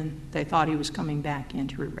 and they thought he was coming back in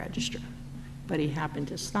to re-register. But he happened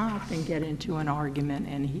to stop and get into an argument,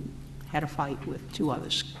 and he had a fight with two other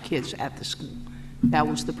kids at the school. That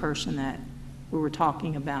was the person that we were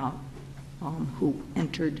talking about who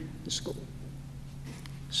entered the school.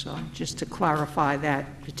 So just to clarify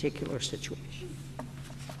that particular situation.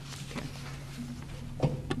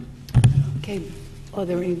 Okay, are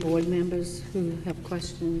there any board members who have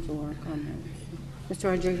questions or comments?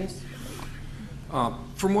 Mr. Rodriguez?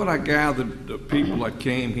 From what I gathered, the people that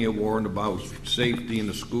came here worried about safety in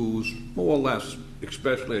the schools, more or less,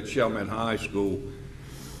 especially at Chalmette High School.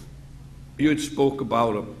 You had spoke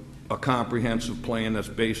about a comprehensive plan that's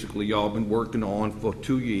basically y'all been working on for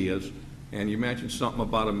 2 years, and you mentioned something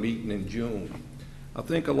about a meeting in June. I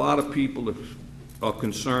think a lot of people are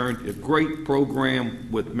concerned. A great program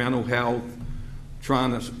with mental health,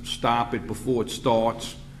 trying to stop it before it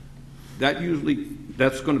starts.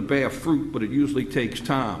 That's going to bear fruit, but it usually takes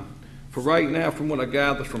time. For right now, from what I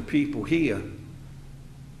gather from people here,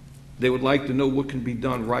 they would like to know what can be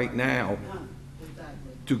done right now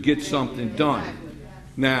to get something done.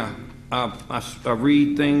 Now, I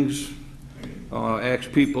read things,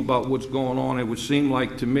 ask people about what's going on. It would seem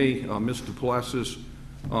like to me, Mr. Plessis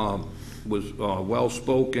was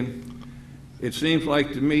well-spoken. it seems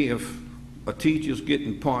like to me if a teacher's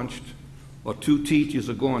getting punched or two teachers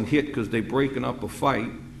are going hit because they're breaking up a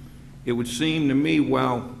fight, it would seem to me,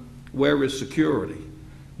 well, where is security?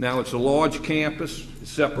 Now, it's a large campus,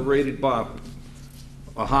 it's separated by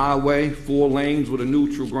a highway, 4 lanes with a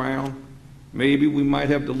neutral ground. Maybe we might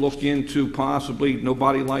have to look into possibly,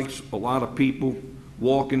 nobody likes a lot of people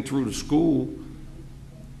walking through the school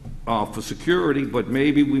for security, but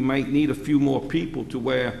maybe we might need a few more people to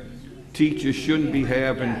where teachers shouldn't be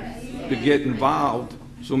having to get involved.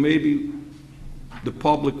 So maybe the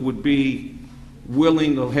public would be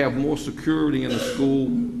willing to have more security in the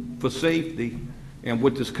school for safety. And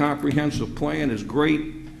with this comprehensive plan is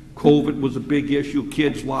great. COVID was a big issue,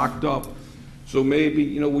 kids locked up. So maybe,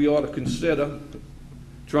 you know, we ought to consider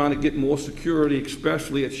trying to get more security,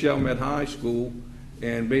 especially at Chalmette High School,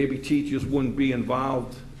 and maybe teachers wouldn't be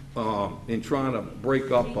involved in trying to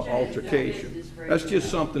break up an altercation. That's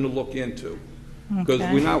just something to look into. Because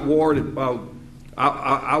we're not worried about,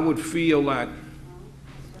 I would feel that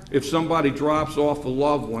if somebody drops off a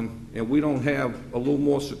loved one and we don't have a little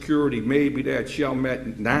more security, maybe that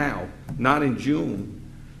Chalmette now, not in June,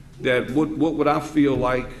 that what would I feel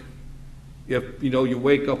like if, you know, you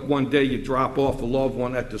wake up one day, you drop off a loved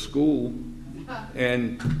one at the school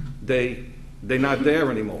and they're not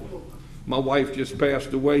there anymore. My wife just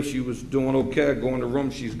passed away. She was doing okay. I go in the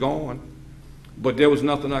room, she's gone. But there was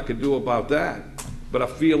nothing I could do about that. But I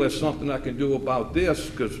feel there's something I can do about this,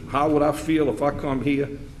 because how would I feel if I come here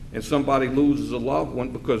and somebody loses a loved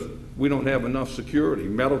one because we don't have enough security?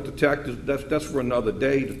 Metal detectors, that's for another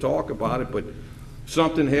day to talk about it, but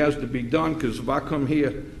something has to be done, because if I come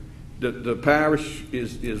here, the parish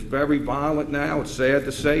is very violent now. It's sad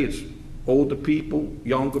to say. It's older people,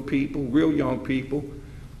 younger people, real young people,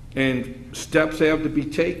 and steps have to be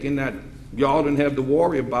taken that y'all didn't have to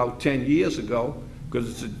worry about 10 years ago,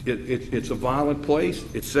 because it's a violent place.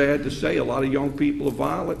 It's sad to say a lot of young people are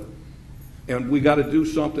violent, and we got to do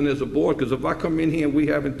something as a board, because if I come in here and we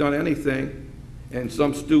haven't done anything and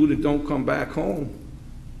some student don't come back home,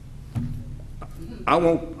 I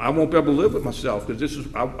won't be able to live with myself, because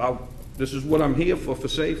this is what I'm here for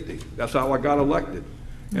safety. That's how I got elected.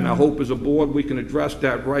 And I hope as a board we can address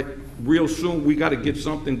that right real soon. We got to get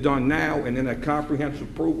something done now, and then that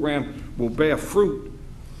comprehensive program will bear fruit.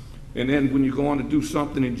 And then when you go on to do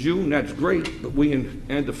something in June, that's great, but we in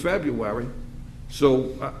end of February.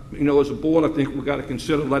 So, you know, as a board, I think we got to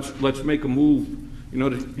consider, let's make a move. You know,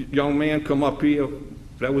 the young man come up here,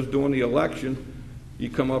 that was during the election, you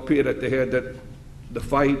come up here that they had the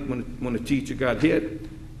fight when the teacher got hit,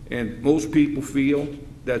 and most people feel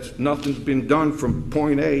that nothing's been done from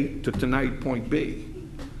point A to tonight, point B.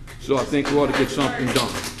 So I think we ought to get something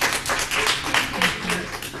done.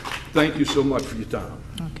 Thank you so much for your time.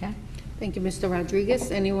 Okay. Thank you, Mr.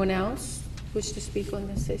 Rodriguez. Anyone else wish to speak on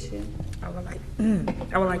this issue? I would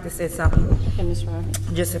like to say something. Okay, Ms.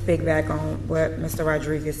 Rodriguez. Just to piggyback on what Mr.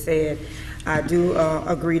 Rodriguez said, I do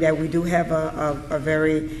agree that we do have a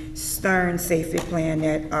very stern safety plan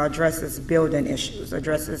that addresses building issues,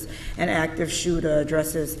 addresses an active shooter,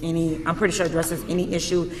 addresses I'm pretty sure addresses any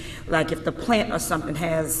issue, like if the plant or something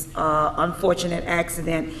has unfortunate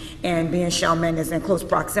accident and being Chalmette is in close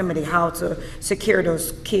proximity, how to secure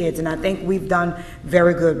those kids, and I think we've done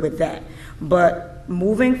very good with that. But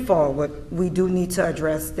moving forward, we do need to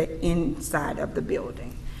address the inside of the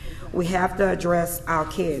building. We have to address our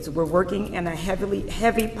kids. We're working in a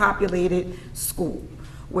heavy populated school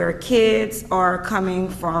where kids are coming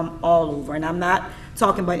from all over. And I'm not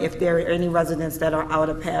talking about if there are any residents that are out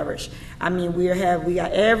of parish. I mean, we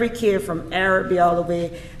got every kid from Araby all the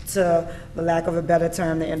way to, for lack of a better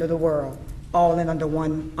term, the end of the world, all in under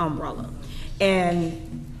one umbrella.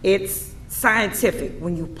 And it's scientific.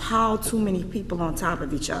 When you pile too many people on top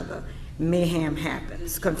of each other, mayhem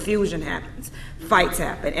happens, confusion happens, fights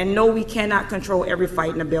happen. And no, we cannot control every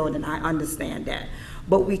fight in the building, I understand that.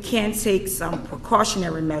 But we can take some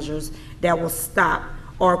precautionary measures that will stop,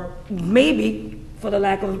 or maybe, for the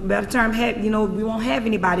lack of a better term, we won't have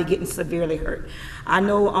anybody getting severely hurt. I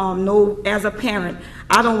know as a parent,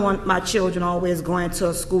 I don't want my children always going to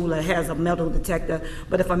a school that has a metal detector,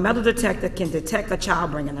 but if a metal detector can detect a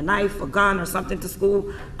child bringing a knife, a gun, or something to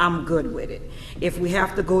school, I'm good with it. If we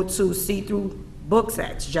have to go to see-through book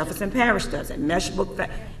sacks, Jefferson Parish does it, mesh book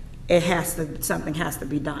sacks, something has to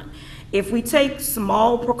be done. If we take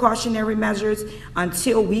small precautionary measures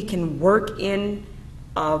until we can work into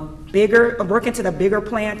the bigger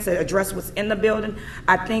plan to address what's in the building,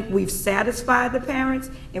 I think we've satisfied the parents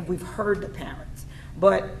and we've heard the parents.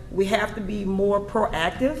 But we have to be more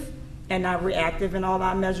proactive and not reactive in all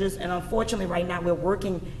our measures. And unfortunately, right now we're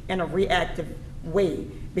working in a reactive way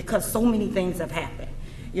because so many things have happened.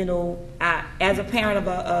 You know, as a parent of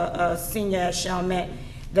a senior at Chalmette,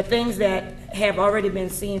 the things that have already been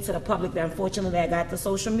seen to the public that unfortunately that got to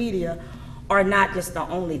social media are not just the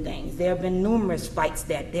only things. There have been numerous fights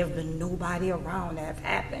that there have been nobody around that have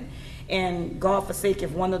happened. And God forsake,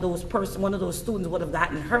 if one of those students would have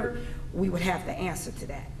gotten hurt, we would have to answer to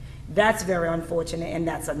that. That's very unfortunate, and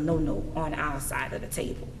that's a no-no on our side of the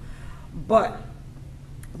table. But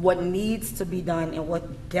what needs to be done and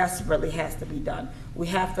what desperately has to be done, we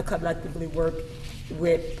have to collectively work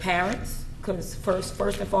with parents, because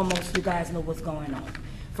first and foremost, you guys know what's going on.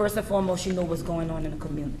 First and foremost, you know what's going on in the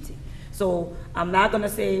community. So I'm not going to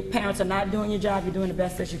say parents are not doing your job, you're doing the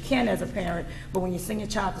best as you can as a parent, but when you send your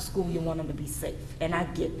child to school, you want them to be safe, and I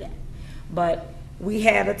get that. But we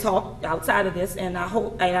had a talk outside of this, and I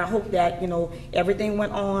hope that, you know, everything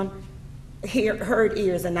went on heard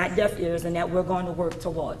ears and not deaf ears, and that we're going to work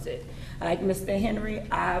towards it. Like Mr. Henry,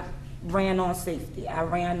 I ran on safety. I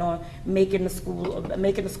ran on making the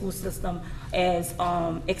school system as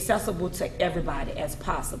accessible to everybody as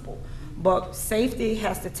possible. But safety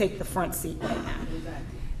has to take the front seat right now,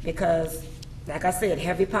 because, like I said,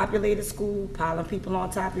 heavy populated school, piling people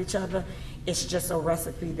on top of each other, it's just a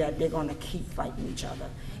recipe that they're going to keep fighting each other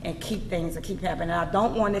and keep things that keep happening. And I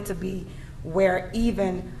don't want it to be where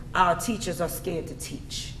even our teachers are scared to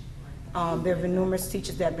teach. There have been numerous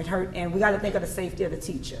teachers that have been hurt, and we got to think of the safety of the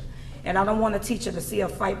teacher. And I don't want a teacher to see a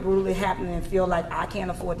fight brutally happening and feel like I can't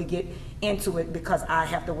afford to get into it because I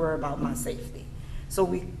have to worry about my safety. So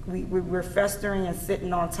we're festering and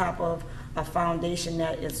sitting on top of a foundation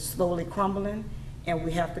that is slowly crumbling, and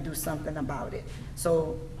we have to do something about it.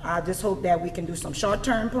 So I just hope that we can do some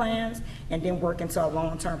short-term plans and then work into a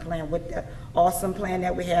long-term plan with the awesome plan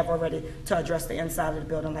that we have already to address the inside of the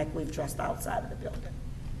building like we've addressed the outside of the building.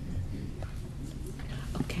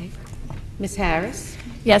 Okay. Ms. Harris?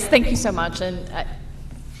 Yes, thank you so much. And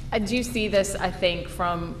I do see this, I think,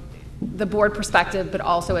 from the board perspective, but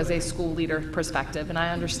also as a school leader perspective. And I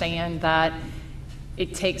understand that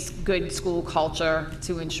it takes good school culture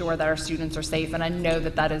to ensure that our students are safe, and I know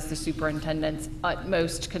that that is the superintendent's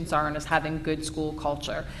utmost concern, is having good school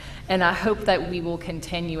culture. And I hope that we will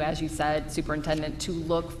continue, as you said, Superintendent, to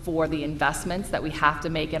look for the investments that we have to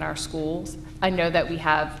make in our schools. I know that we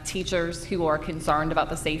have teachers who are concerned about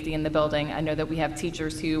the safety in the building. I know that we have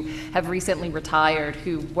teachers who have recently retired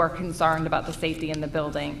who were concerned about the safety in the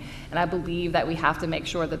building. And I believe that we have to make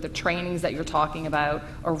sure that the trainings that you're talking about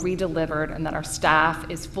are redelivered and that our staff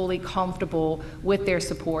is fully comfortable with their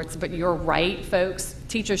supports. But you're right, folks,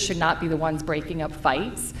 teachers should not be the ones breaking up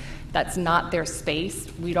fights. That's not their space.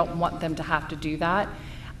 We don't want them to have to do that.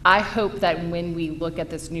 I hope that when we look at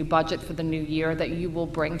this new budget for the new year, that you will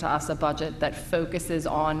bring to us a budget that focuses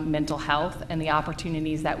on mental health and the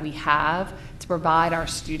opportunities that we have to provide our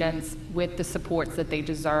students with the supports that they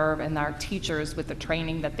deserve and our teachers with the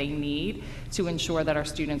training that they need to ensure that our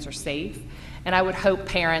students are safe. And I would hope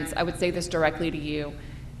parents, I would say this directly to you,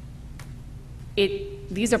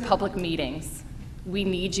 these are public meetings. We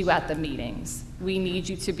need you at the meetings. We need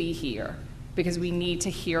you to be here because we need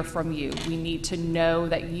to hear from you. We need to know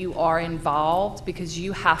that you are involved because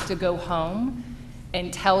you have to go home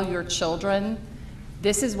and tell your children,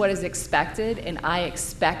 this is what is expected and I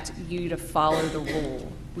expect you to follow the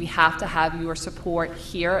rule. We have to have your support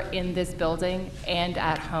here in this building and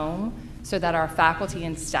at home so that our faculty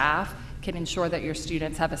and staff can ensure that your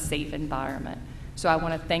students have a safe environment. So I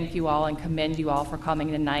want to thank you all and commend you all for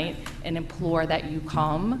coming tonight and implore that you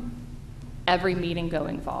come every meeting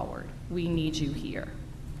going forward. We need you here.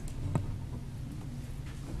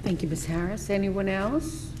 Thank you, Ms. Harris. Anyone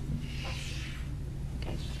else?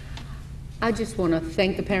 Okay. I just want to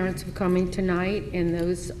thank the parents for coming tonight and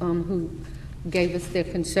those who gave us their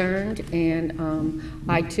concern. And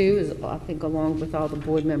I too, I think along with all the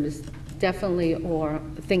board members, definitely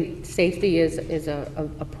think safety is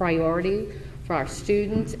a priority for our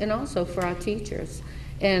students and also for our teachers.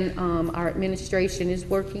 And our administration is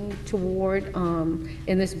working toward, and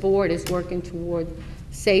this board is working toward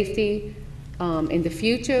safety in the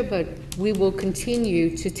future, but we will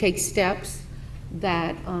continue to take steps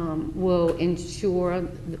that will ensure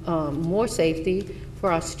more safety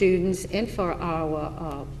for our students and for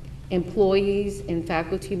our employees and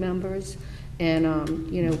faculty members.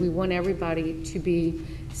 And you know, we want everybody to be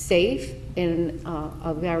safe in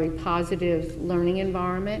a very positive learning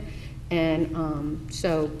environment. And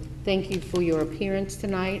so thank you for your appearance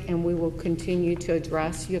tonight, and we will continue to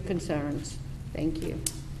address your concerns. Thank you.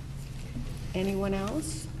 Anyone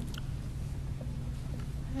else?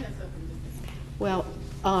 Well,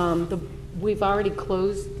 we've already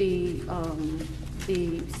closed the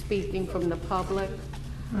the speaking from the public,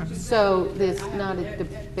 so there's not a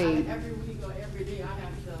debate. Every week or every day, I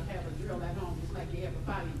have to have a drill at home, just like you have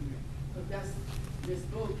a potty drill. But that's, Ms.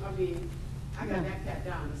 Book, I mean, I got that cat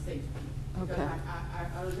down to safety. Because Okay.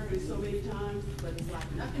 I've heard it so many times, but it's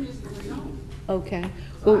like, nothing is going on. Okay.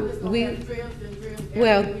 So Well, I just don't we, have drills and drills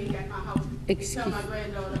well, every week at my house. excuse- Tell my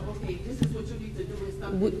granddaughter, okay, this is what you need to do, is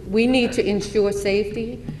something. we need to ensure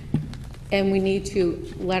safety, and we need to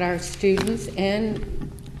let our students and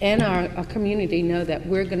our community know that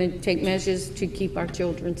we're going to take measures to keep our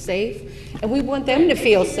children safe, and we want them to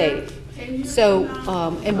feel safe. So,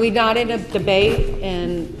 and we're not in a debate,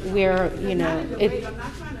 and we're, you know, it.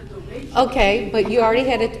 Okay, but you already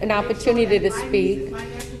had an opportunity to speak,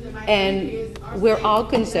 and we're all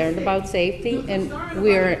concerned about safety, and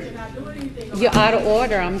you're out of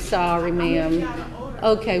order, I'm sorry, ma'am.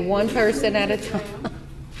 Okay, one person at a time.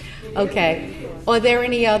 Okay. Are there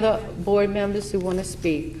any other board members who want to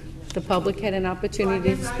speak? The public had an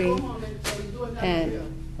opportunity to speak. And,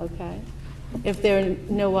 okay. If there are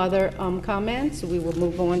no other comments, we will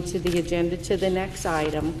move on to the agenda to the next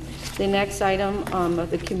item. The next item of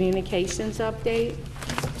the communications update,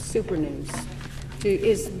 super news.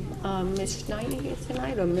 Is Ms. Schneider here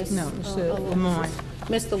tonight, or Ms.? No, Mr. Lemoyne.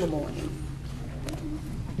 Mr. Lemoyne.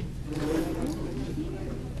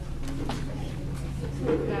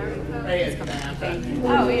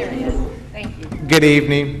 Oh, here he is. Thank you. Good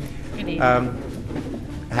evening. Good evening.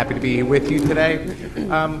 Happy to be with you today.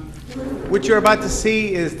 What you're about to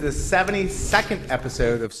see is the 72nd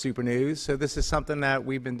episode of Super News. So this is something that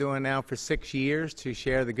we've been doing now for 6 years to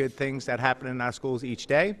share the good things that happen in our schools each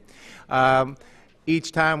day.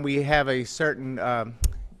 Each time we have a certain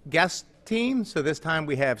guest team. So this time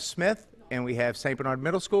we have Smith and we have St. Bernard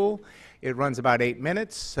Middle School. It runs about 8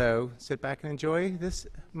 minutes, so sit back and enjoy this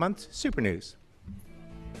month's Super News.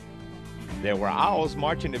 There were owls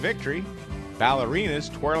marching to victory,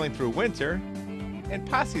 ballerinas twirling through winter, and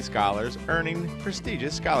posse scholars earning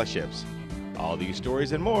prestigious scholarships. All these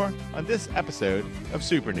stories and more on this episode of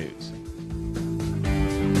Super News.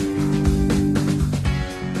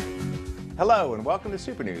 Hello and welcome to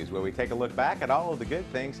Super News, where we take a look back at all of the good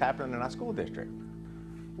things happening in our school district.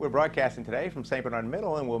 We're broadcasting today from St. Bernard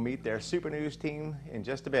Middle, and we'll meet their Super News team in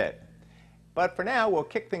just a bit. But for now, we'll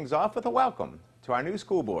kick things off with a welcome to our new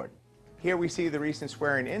school board. Here we see the recent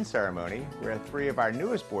swearing-in ceremony, where 3 of our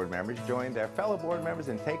newest board members joined their fellow board members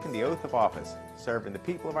in taking the oath of office, serving the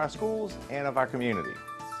people of our schools and of our community.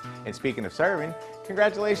 And speaking of serving,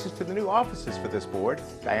 congratulations to the new officers for this board,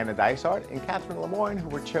 Diana Dysart and Catherine Lemoyne, who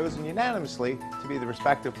were chosen unanimously to be the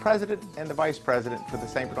respective president and the vice president for the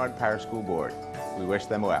St. Bernard Parish School Board. We wish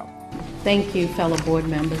them well. Thank you, fellow board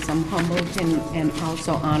members. I'm humbled and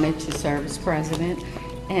also honored to serve as president.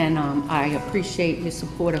 And I appreciate your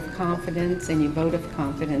support of confidence and your vote of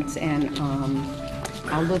confidence. And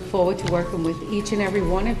I look forward to working with each and every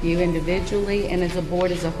one of you individually and as a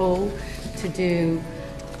board as a whole to do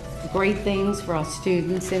great things for our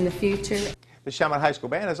students in the future. The Chalmette High School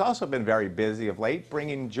Band has also been very busy of late,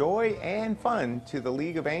 bringing joy and fun to the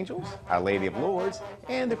League of Angels, Our Lady of Lourdes,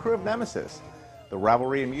 and the crew of Nemesis. The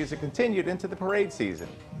revelry and music continued into the parade season.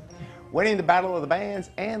 Winning the Battle of the Bands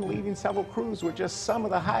and leading several crews were just some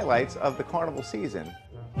of the highlights of the carnival season.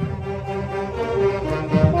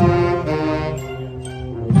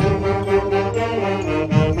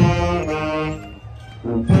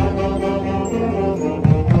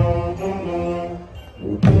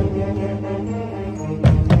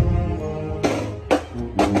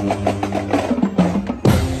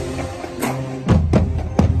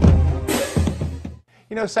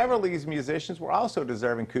 You know, several of these musicians were also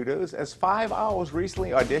deserving kudos, as 5 owls recently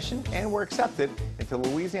auditioned and were accepted into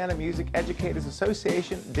Louisiana Music Educators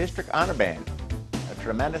Association District Honor Band. A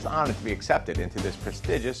tremendous honor to be accepted into this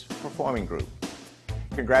prestigious performing group.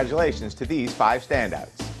 Congratulations to these 5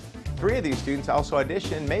 standouts. 3 of these students also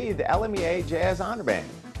auditioned and made the LMEA Jazz Honor Band.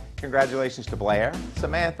 Congratulations to Blair,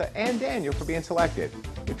 Samantha, and Daniel for being selected.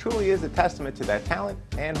 It truly is a testament to their talent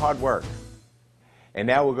and hard work. And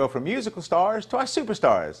now we'll go from musical stars to our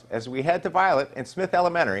superstars as we head to Violet and Smith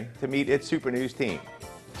Elementary to meet its Super News team.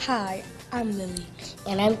 Hi, I'm Lily.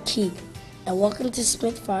 And I'm Keith. And welcome to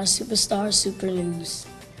Smith for our Superstar Super News.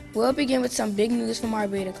 We'll begin with some big news from our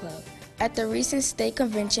Beta Club. At the recent state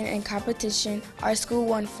convention and competition, our school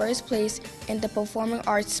won first place in the Performing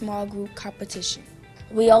Arts Small Group competition.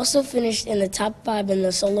 We also finished in the top 5 in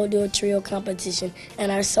the Solo Duo Trio competition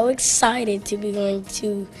and are so excited to be going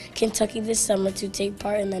to Kentucky this summer to take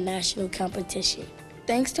part in the national competition.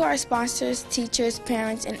 Thanks to our sponsors, teachers,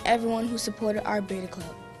 parents, and everyone who supported our Beta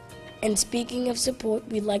Club. And speaking of support,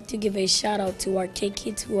 we'd like to give a shout out to our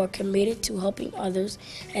K-Kids who are committed to helping others,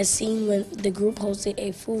 as seen when the group hosted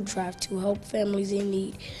a food drive to help families in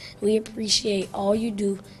need. We appreciate all you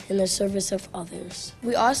do in the service of others.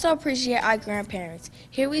 We also appreciate our grandparents.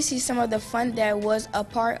 Here we see some of the fun that was a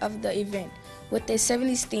part of the event. With a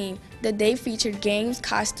 70s theme, the day featured games,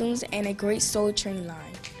 costumes, and a great Soul Train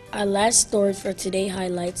line. Our last story for today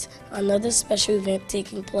highlights another special event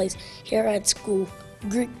taking place here at school,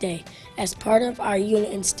 Greek Day. As part of our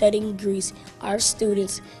unit in studying Greece, our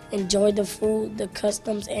students enjoyed the food, the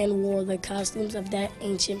customs, and wore the costumes of that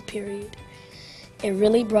ancient period. It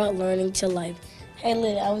really brought learning to life. Hey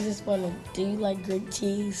Lily, I was just wondering, do you like Greek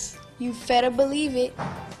cheese? You better believe it.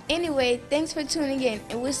 Anyway, thanks for tuning in,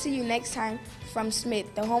 and we'll see you next time from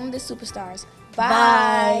Smith, the home of the Superstars.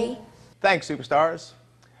 Bye. Thanks, Superstars.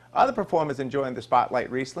 Other performers enjoying the spotlight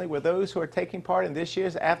recently were those who are taking part in this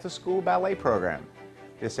year's after-school ballet program.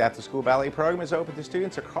 This after-school ballet program is open to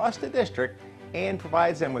students across the district and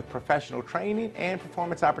provides them with professional training and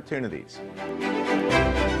performance opportunities.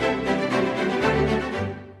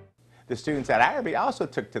 The students at Araby also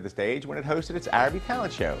took to the stage when it hosted its Araby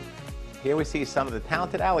Talent Show. Here we see some of the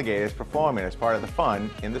talented alligators performing as part of the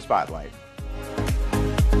fun in the spotlight.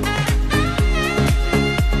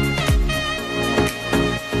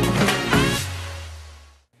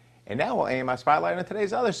 And now we'll aim our spotlight on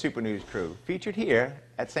today's other Super News crew, featured here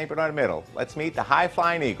at St. Bernard Middle. Let's meet the High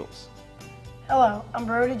Flying Eagles. Hello, I'm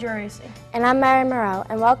Brody Geraci. And I'm Mary Morrell,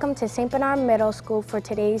 and welcome to St. Bernard Middle School for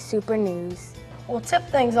today's Super News. We'll tip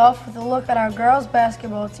things off with a look at our girls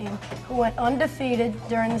basketball team, who went undefeated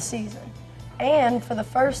during the season. And for the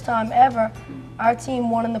first time ever, our team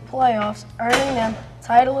won in the playoffs, earning them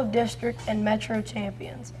title of district and metro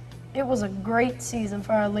champions. It was a great season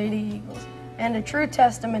for our Lady Eagles, and a true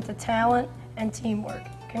testament to talent and teamwork.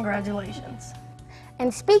 Congratulations.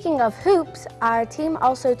 And speaking of hoops, our team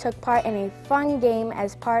also took part in a fun game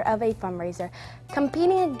as part of a fundraiser,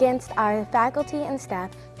 competing against our faculty and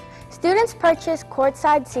staff. Students purchased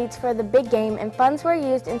courtside seats for the big game, and funds were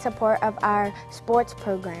used in support of our sports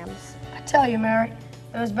programs. I tell you, Mary,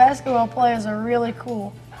 those basketball players are really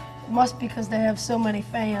cool. It must be because they have so many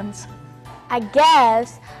fans. I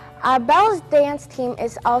guess. Our Bells dance team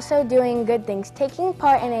is also doing good things, taking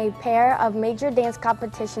part in a pair of major dance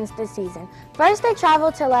competitions this season. First, they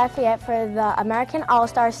traveled to Lafayette for the American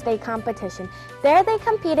All-Star State Competition. There, they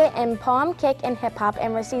competed in palm kick and hip-hop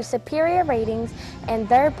and received superior ratings and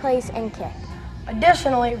third place in kick.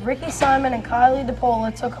 Additionally, Ricky Simon and Kylie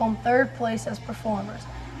DePola took home third place as performers.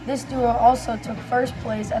 This duo also took first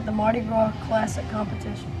place at the Mardi Gras Classic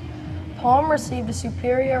competition. Palm received a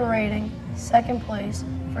superior rating, second place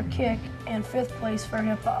for kick, and fifth place for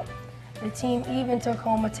hip-hop. The team even took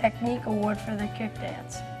home a technique award for their kick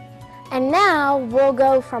dance. And now we'll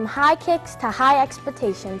go from high kicks to high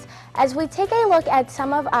expectations as we take a look at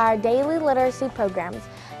some of our daily literacy programs.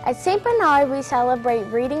 At St. Bernard, we celebrate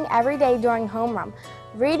reading every day during homeroom,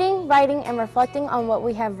 reading, writing, and reflecting on what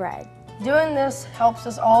we have read. Doing this helps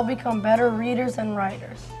us all become better readers and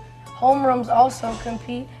writers. Homerooms also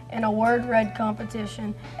compete in a word read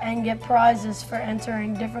competition and get prizes for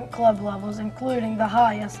entering different club levels, including the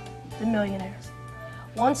highest, the Millionaires.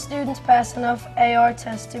 Once students pass enough AR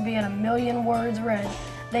tests to be at 1 million words read,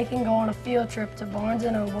 they can go on a field trip to Barnes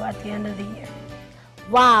 & Noble at the end of the year.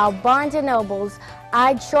 Wow, Barnes & Nobles.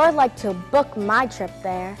 I'd sure like to book my trip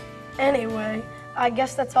there. Anyway, I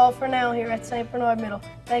guess that's all for now here at St. Bernard Middle.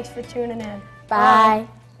 Thanks for tuning in. Bye.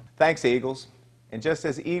 Thanks, Eagles. And just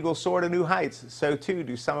as Eagles soar to new heights, so too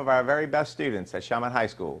do some of our very best students at Chalmette High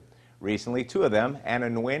School. Recently, two of them, Anna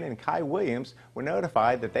Nguyen and Kai Williams, were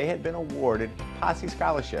notified that they had been awarded Posse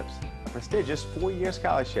Scholarships, a prestigious 4-year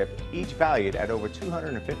scholarship, each valued at over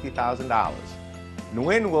 $250,000.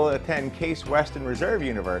 Nguyen will attend Case Western Reserve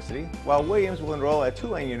University, while Williams will enroll at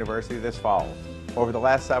Tulane University this fall. Over the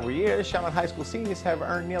last several years, Chalmette High School seniors have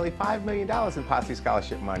earned nearly $5 million in Posse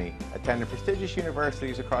Scholarship money, attending prestigious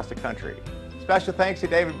universities across the country. Special thanks to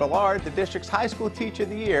David Ballard, the district's High School Teacher of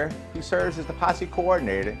the Year, who serves as the Posse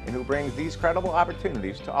Coordinator and who brings these credible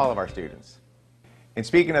opportunities to all of our students. And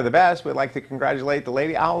speaking of the best, we'd like to congratulate the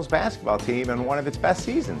Lady Owls basketball team on one of its best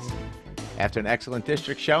seasons. After an excellent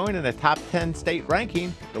district showing and a top 10 state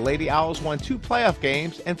ranking, the Lady Owls won 2 playoff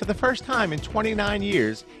games and for the first time in 29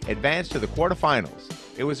 years advanced to the quarterfinals.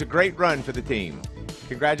 It was a great run for the team.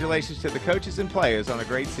 Congratulations to the coaches and players on a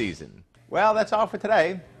great season. Well, that's all for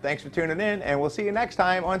today. Thanks for tuning in, and we'll see you next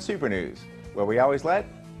time on Super News, where we always let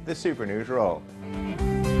the Super News roll.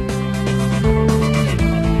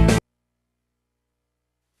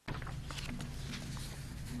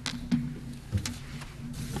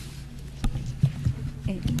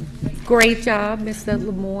 Great job, Mr.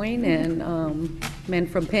 Lemoyne, and men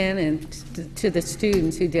from Penn, and to the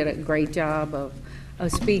students who did a great job of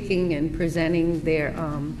speaking and presenting their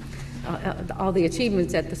all the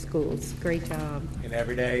achievements at the schools. Great job. And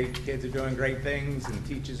every day, kids are doing great things, and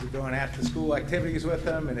teachers are doing after-school activities with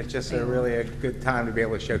them, and it's just really a good time to be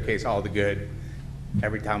able to showcase all the good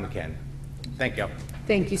every time we can. Thank you.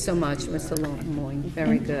 Thank you so much, Mr. Lemoyne.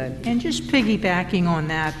 Very good. And just piggybacking on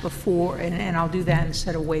that before, and I'll do that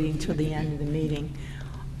instead of waiting till the end of the meeting,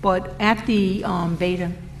 but at the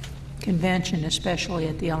Beta convention, especially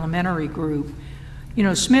at the elementary group, you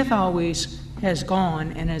know, Smith always has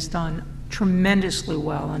gone and has done tremendously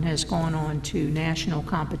well and has gone on to national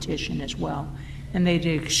competition as well. And they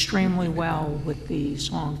did extremely well with the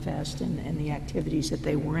Song Fest and the activities that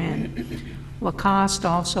they were in. Lacoste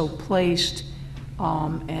also placed,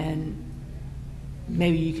 and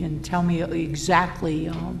maybe you can tell me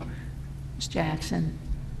exactly, Ms. Jackson,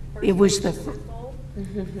 it was the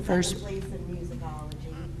first place in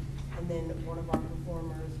musicology, and then one of our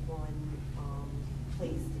performers won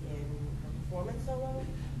placed in a performance solo,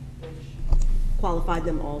 which qualified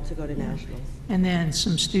them all to go to nationals. And then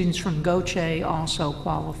some students from Goche also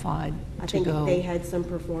qualified I to think go. they had some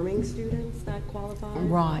performing students that qualified.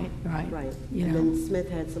 Right. You And know. then Smith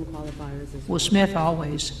had some qualifiers as well. Well, Smith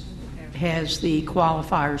always has the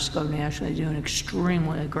qualifiers go nationally, doing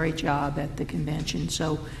a great job at the convention.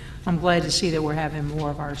 So I'm glad to see that we're having more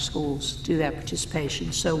of our schools do that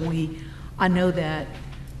participation. So I know that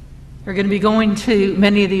they're going to be going to,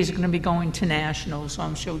 many of these are going to be going to nationals, so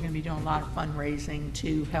I'm sure we're going to be doing a lot of fundraising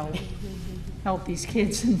to help these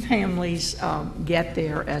kids and families get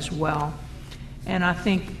there as well. And I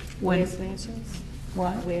think when... Where's nationals?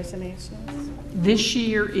 What? Where's the nationals? This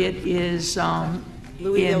year it is in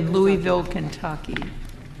Louisville, Kentucky.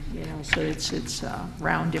 You know, so it's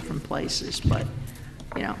around different places, but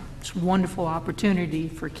you know, it's a wonderful opportunity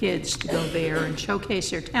for kids to go there and showcase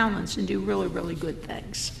their talents and do really, really good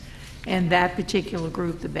things. And that particular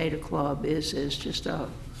group, the Beta Club, is just a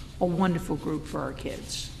wonderful group for our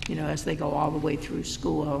kids, you know, as they go all the way through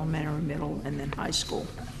school, elementary, middle, and then high school.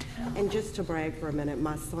 And just to brag for a minute,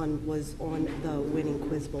 my son was on the winning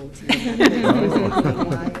Quiz Bowl team.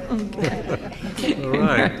 All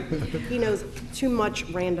right. He knows too much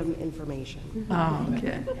random information. Oh,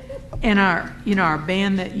 okay. And our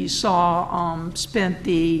band that you saw spent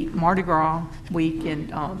the Mardi Gras week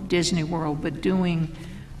in Disney World, but doing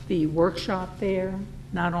the workshop there,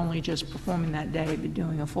 not only just performing that day, but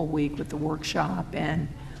doing a full week with the workshop. And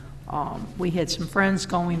we had some friends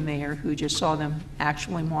going there who just saw them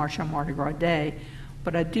actually march on Mardi Gras Day.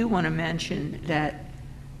 But I do want to mention that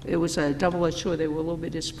it was a double-edged sword. They were a little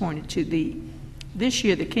bit disappointed too. This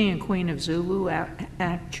year, the King and Queen of Zulu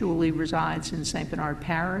actually resides in St. Bernard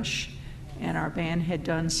Parish, and our band had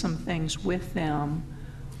done some things with them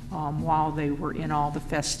while they were in all the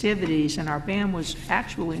festivities, and our band was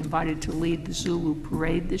actually invited to lead the Zulu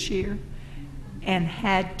parade this year and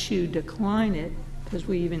had to decline it because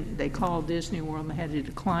they called Disney World and they had to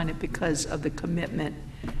decline it because of the commitment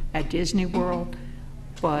at Disney World.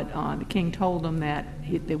 But the King told them that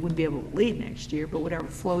they wouldn't be able to lead next year, but whatever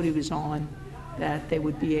float he was on, that they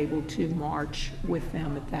would be able to march with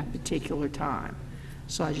them at that particular time.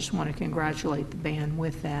 So I just want to congratulate the band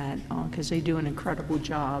with that because they do an incredible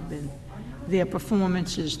job in their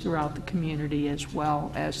performances throughout the community as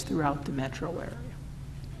well as throughout the metro area.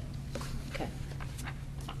 Okay.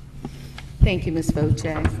 Thank you, Ms. Voce.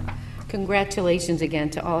 Congratulations again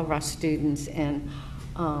to all of our students. And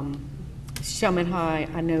Shellman High,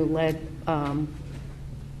 I know, led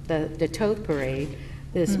the Toth Parade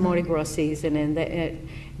this Mardi Gras season, and it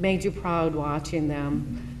made you proud watching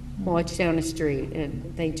them march down the street,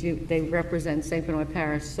 and they represent St. Bernard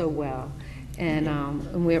Parish so well.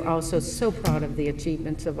 And we're also so proud of the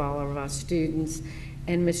achievements of all of our students.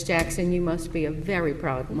 And Ms. Jackson, you must be a very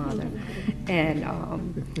proud mother. And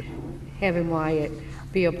having Wyatt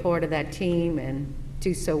be a part of that team and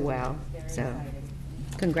do so well. So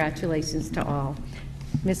congratulations to all.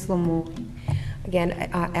 Ms. Lemoyne. Again,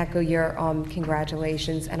 I echo your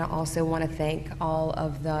congratulations, and I also want to thank all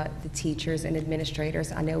of the teachers and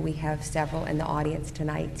administrators. I know we have several in the audience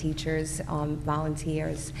tonight, teachers,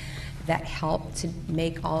 volunteers, that help to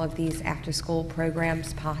make all of these after-school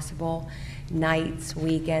programs possible, nights,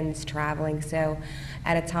 weekends, traveling. So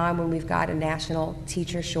at a time when we've got a national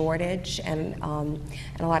teacher shortage and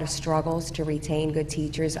a lot of struggles to retain good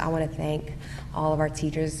teachers, I want to thank all of our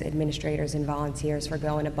teachers, administrators, and volunteers for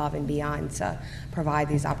going above and beyond to provide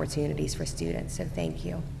these opportunities for students. So thank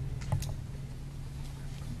you.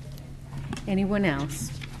 Anyone else?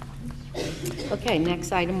 Okay,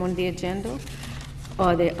 next item on the agenda.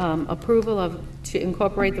 or the approval to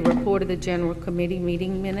incorporate the report of the General Committee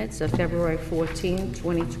meeting minutes of February 14,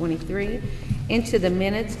 2023 into the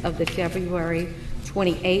minutes of the February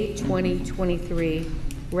 28, 2023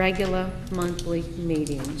 regular monthly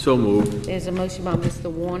meeting. So moved. There's a motion by Mr.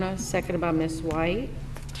 Warner, seconded by Ms. White.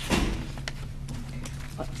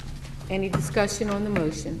 Any discussion on the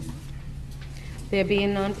motion? There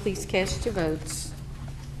being none, please cast your votes.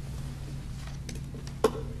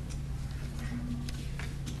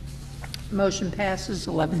 Motion passes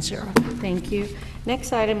 11-0. Thank you.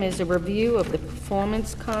 Next item is a review of the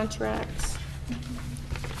performance contracts.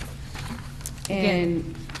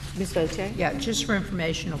 And Ms. Oche? Yeah, just for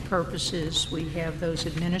informational purposes, we have those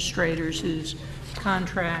administrators whose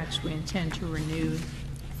contracts we intend to renew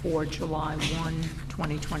for July 1,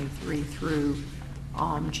 2023 through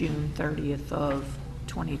June 30th of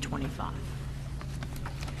 2025.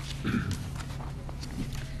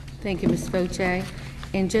 Thank you, Ms. Foche.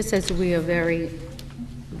 And just as we are very,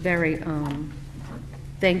 very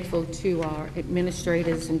thankful to our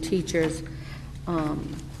administrators and teachers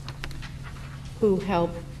who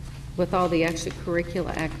help with all the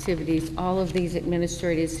extracurricular activities, all of these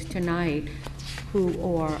administrators tonight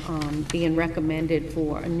who are being recommended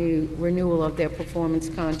for a new renewal of their performance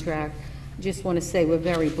contract, just want to say we're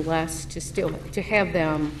very blessed to have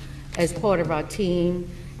them as part of our team,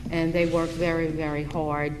 and they work very, very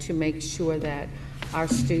hard to make sure that our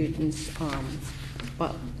students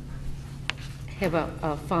have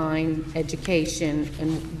a fine education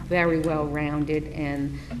and very well-rounded,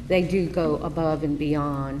 and they do go above and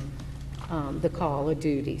beyond the call of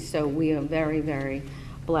duty. So we are very, very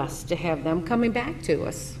blessed to have them coming back to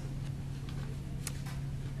us.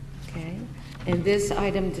 Okay, and this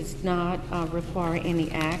item does not require any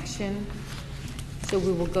action. So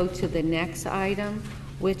we will go to the next item,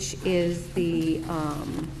 which is the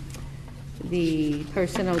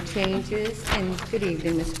personnel changes. And good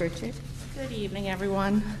evening, Ms. Pritchett. Good evening,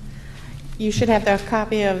 everyone. You should have the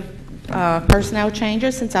copy of personnel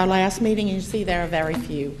changes since our last meeting. You see there are very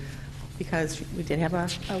few because we did have a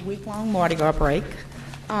week-long Mardi Gras break.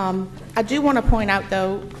 I do want to point out,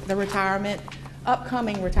 though, the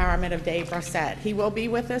upcoming retirement of Dave Brissett. He will be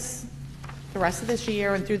with us the rest of this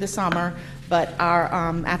year and through the summer, but our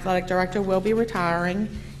athletic director will be retiring.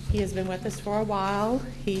 He has been with us for a while.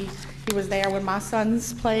 He was there when my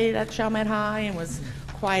sons played at Chalmette High and was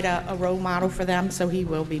quite a role model for them, so he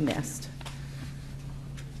will be missed.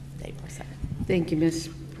 Dave Brissett. Thank you, Ms.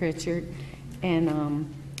 Pritchard.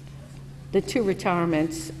 And the two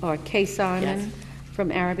retirements are Kay Simon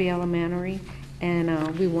from Araby Elementary,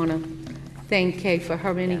 and we want to thank Kay for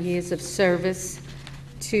her many years of service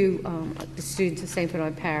to the students of St.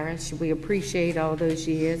 Bernard Parish. We appreciate all those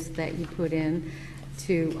years that you put in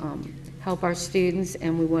to help our students,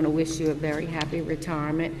 and we want to wish you a very happy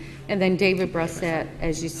retirement. And then David Brissett,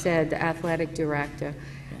 as you said, the athletic director.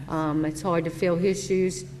 It's hard to fill his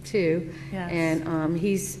shoes too, and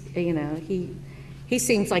he's, he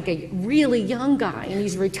seems like a really young guy, and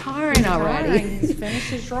he's retiring already. He's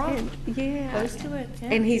finished his drive. Close to it. Yeah.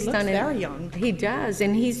 And he's he looks very young. He does,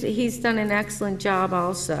 and he's done an excellent job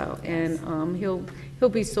also, and he'll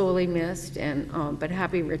be sorely missed. And but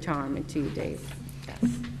happy retirement to you, Dave.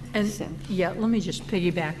 And yeah, let me just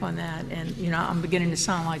piggyback on that. And I'm beginning to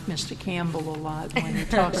sound like Mr. Campbell a lot when he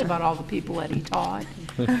talks about all the people that he taught.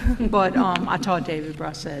 But I taught David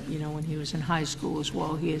Brissett, when he was in high school as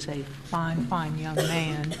well. He is a fine, fine young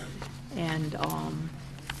man, and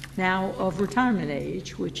now of retirement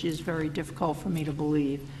age, which is very difficult for me to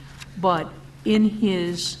believe. But in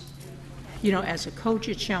his, as a coach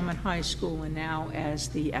at Chalmette High School and now as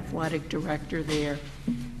the athletic director there,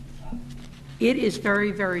 it is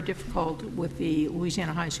very, very difficult with the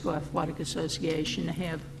Louisiana High School Athletic Association to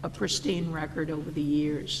have a pristine record over the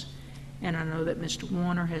years. And I know that Mr.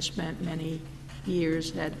 Warner has spent many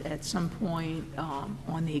years at some point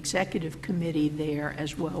on the executive committee there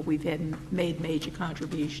as well. We've made major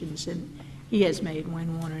contributions, and he has made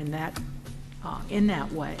Wayne Warner in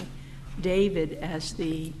that way. David, as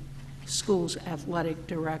the school's athletic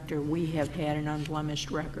director, we have had an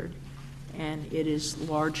unblemished record. And it is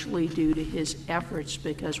largely due to his efforts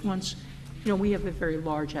because once, we have a very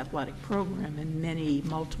large athletic program in many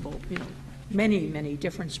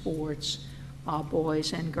different sports,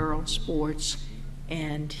 boys and girls sports,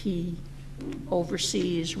 and he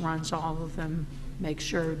oversees, runs all of them, makes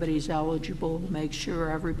sure everybody's eligible, makes sure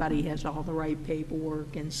everybody has all the right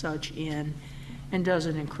paperwork and such in, and does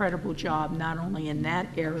an incredible job not only in that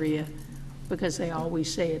area, because they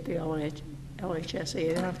always say at the LHSA,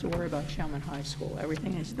 they don't have to worry about Chalmette High School.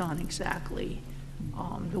 Everything is done exactly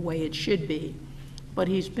the way it should be. but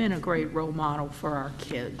he's been a great role model for our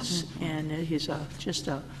kids. And he's just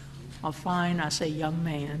a fine, I say, young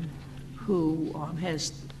man who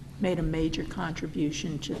has made a major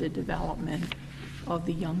contribution to the development of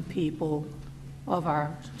the young people of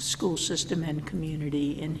our school system and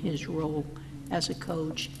community in his role as a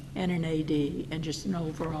coach and an AD, and just an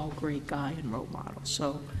overall great guy and role model.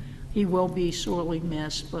 So he will be sorely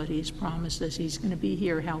missed, but he's promised us he's going to be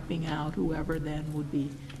here helping out whoever then would be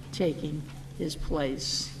taking his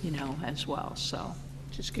place, you know, as well. So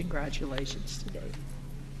just congratulations to Dave.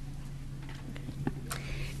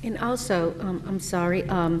 And also, I'm sorry,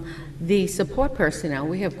 the support personnel,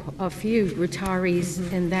 we have a few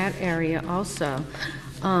retirees in that area also.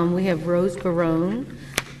 We have Rose Barone,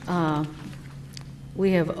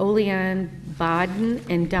 we have Oleanne Bodden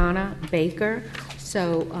and Donna Baker.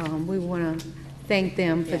 So we want to thank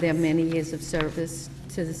them for their many years of service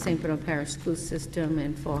to the St. Bernard Parish school system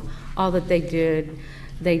and for all that they did.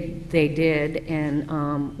 They did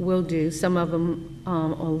and will do. Some of them are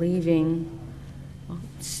leaving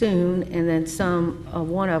soon, and then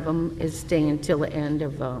one of them is staying until the end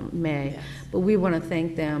of May. Yes. But we want to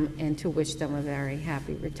thank them and to wish them a very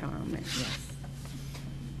happy retirement. Yes.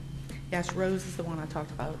 Yes, Rose is the one I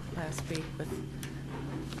talked about last week with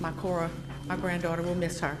my Cora. My granddaughter will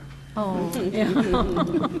miss her. Oh,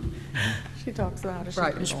 She talks about it.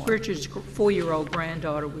 Right, Ms. Pritchard's 4-year-old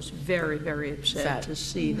granddaughter was very, very upset to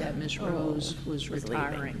see that Miss Rose was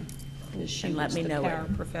retiring. She and let was me the know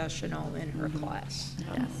paraprofessional in her class.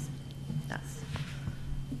 Yes, yes.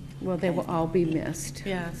 Well, they will all be missed.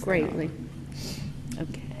 Yes, greatly.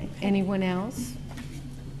 Okay. Anyone else?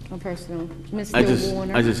 On personal, Mr.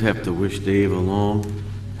 Warner. I just have to wish Dave a long,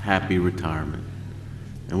 happy retirement.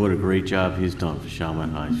 And what a great job he's done for Chalmette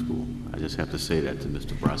High School. I just have to say that to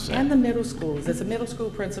Mr. Brasset. And the middle schools. As a middle school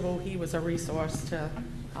principal, he was a resource to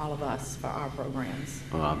all of us for our programs.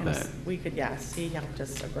 Oh, I bet. We could, yes, he helped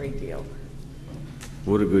us a great deal.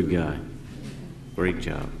 What a good guy. Great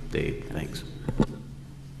job, Dave. Thanks.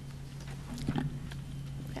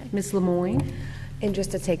 Ms. Lemoyne. And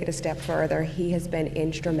just to take it a step further, he has been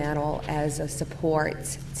instrumental as a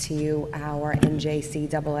support to our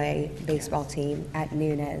NJCAA baseball team at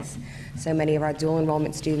Nunez. So many of our dual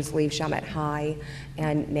enrollment students leave Chalmette High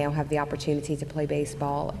and now have the opportunity to play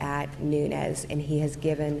baseball at Nunez. And he has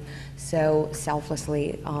given so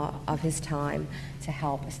selflessly of his time to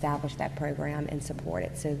help establish that program and support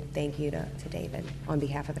it. So thank you to David on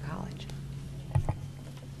behalf of the college.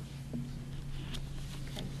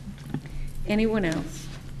 Anyone else?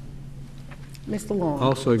 Mr. Long.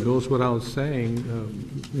 Also, it goes without saying,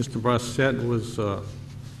 Mr. Brasset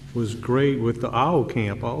was great with the OWL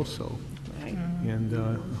camp also. Right. And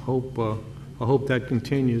I hope that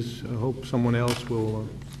continues. I hope someone else will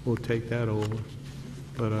take that over.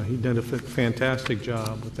 But he did a fantastic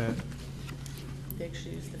job with that. Big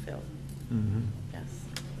shoes to fill. Mm-hmm. Yes.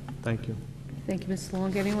 Thank you. Thank you, Ms.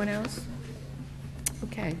 Long. Anyone else?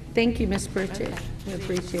 Okay. Thank you, Ms. Pritchett. We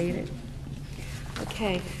appreciate it.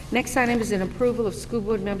 Okay. Next item is an approval of school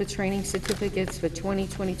board member training certificates for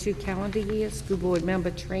 2022 calendar year. School board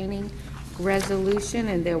member training resolution,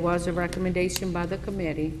 and there was a recommendation by the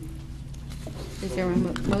committee. Is there a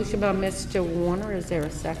motion by Mr. Warner? Is there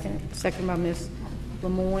a second? Second by Ms.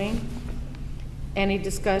 Lemoyne. Any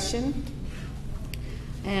discussion?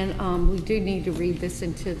 And we do need to read this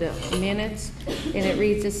into the minutes, and it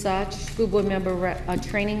reads as such: school board member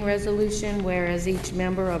training resolution, whereas each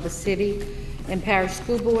member of a city and parish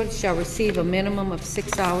school board shall receive a minimum of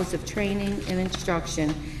 6 hours of training and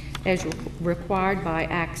instruction as required by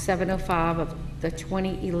Act 705 of the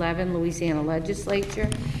 2011 Louisiana Legislature,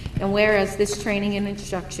 and whereas this training and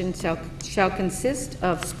instruction shall consist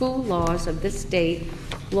of school laws of this state,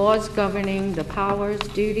 laws governing the powers,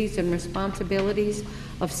 duties, and responsibilities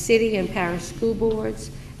of city and parish school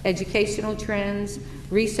boards, educational trends,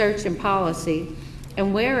 research, and policy,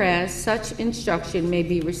 and whereas such instruction may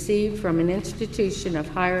be received from an institution of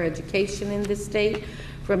higher education in the state,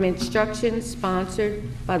 from instruction sponsored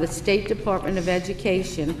by the State Department of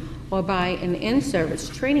Education, or by an in-service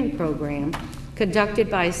training program conducted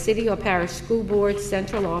by a city or parish school board,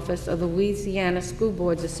 central office of the Louisiana School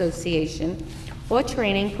Boards Association, or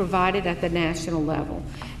training provided at the national level.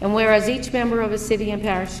 And whereas each member of a city and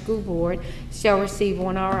parish school board shall receive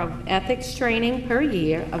 1 hour of ethics training per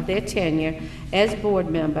year of their tenure as board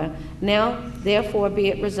member, now therefore be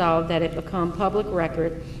it resolved that it become public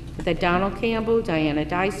record that Donald Campbell, Diana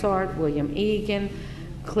Dysart, William Egan,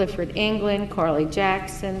 Clifford England, Carly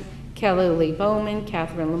Jackson, Kelly Lee Bowman,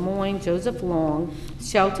 Catherine Lemoyne, Joseph Long,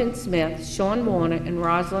 Shelton Smith, Sean Warner, and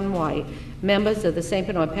Rosalind White, members of the St.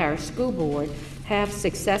 Bernard Parish School Board, have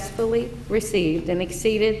successfully received and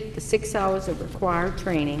exceeded the 6 hours of required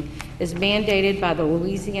training as mandated by the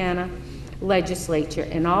Louisiana legislature,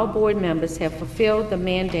 and all board members have fulfilled the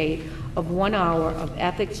mandate of 1 hour of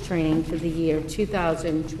ethics training for the year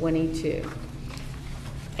 2022.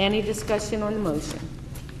 Any discussion on the motion?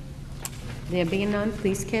 There being none,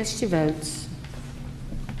 please cast your votes.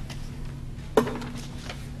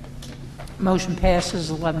 Motion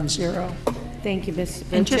passes 11-0. Thank you, Ms.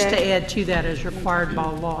 And just Vince. to add to that, as required by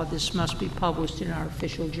law, this must be published in our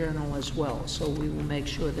official journal as well, so we will make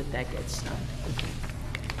sure that that gets done.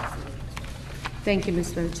 Thank you,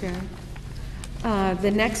 Ms. Voce.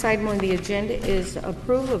 The next item on the agenda is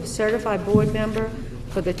approval of certified board member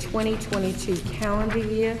for the 2022 calendar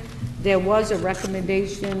year. There was a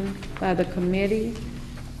recommendation by the committee,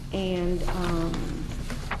 and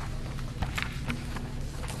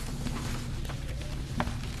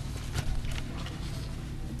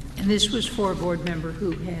this was for a board member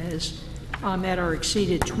who has met or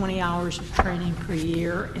exceeded 20 hours of training per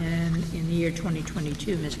year, and in the year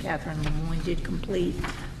 2022, Ms. Catherine Lemoyne did complete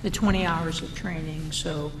the 20 hours of training,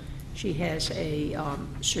 so she has a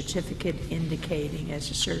certificate indicating as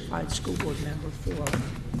a certified school board member for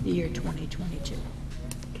the year 2022.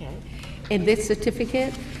 okay. And this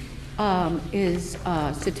certificate is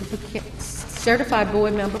Certified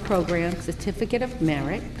Board Member Program Certificate of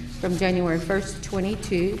Merit from January 1st of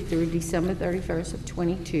 22 through December 31st of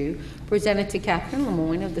 22, presented to Catherine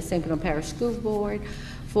Lemoyne of the St. Bernard Parish School Board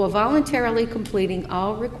for voluntarily completing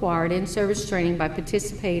all required in-service training by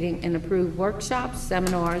participating in approved workshops,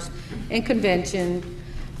 seminars, and conventions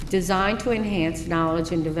designed to enhance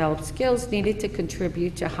knowledge and develop skills needed to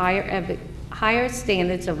contribute to higher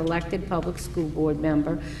standards of elected public school board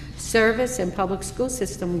member service and public school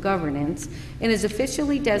system governance, and is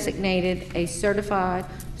officially designated a certified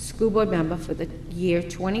school board member for the year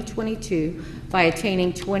 2022 by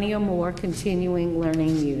attaining 20 or more continuing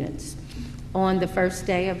learning units on the first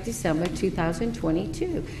day of December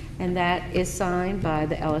 2022. And that is signed by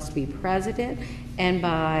the LSB president and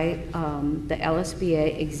by the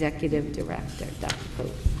LSBA executive director, Dr.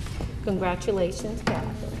 Pope. Congratulations,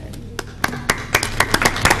 Catherine.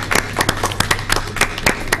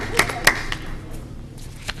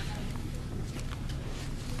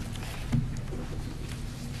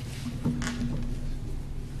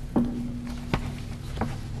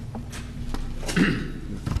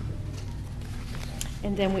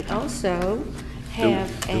 And then we also have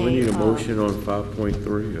Do we need a motion on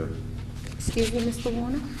 5.3? Excuse me, Mr.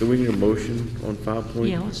 Warner? Do we need a motion on 5.3?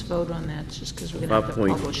 Yeah, let's vote on that, just because we're going to have to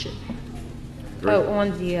publish it. Oh,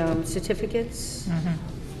 on the certificates?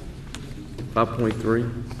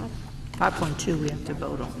 5.3? 5.2 we have to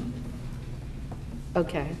vote on.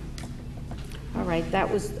 Okay. All right,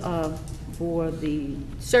 that was for the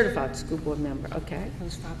certified school board member, okay? That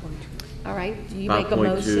was 5.2. All right, do you make a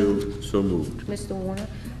motion? 5.2, so moved. Mr. Warner?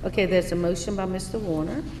 Okay, there's a motion by Mr.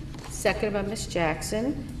 Warner, seconded by Ms.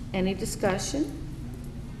 Jackson. Any discussion?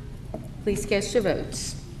 Please cast your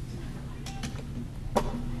votes.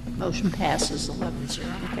 Motion passes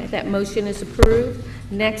 11-0. Okay, that motion is approved.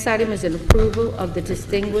 Next item is an approval of the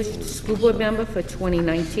distinguished school board member for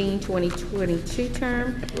 2019-2022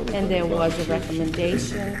 term, and there was a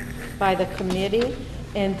recommendation by the committee,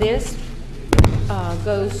 and this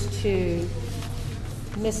goes to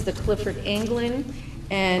Mr. Clifford England,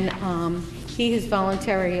 and he has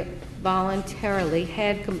voluntarily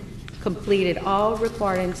had completed all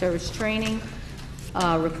required in-service training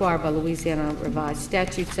required by Louisiana Revised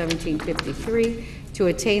Statute 1753 to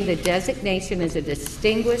attain the designation as a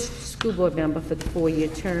distinguished school board member for the 4-year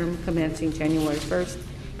term commencing January 1st,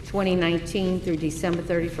 2019 through December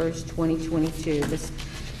 31st, 2022.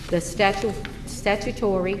 The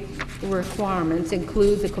statutory requirements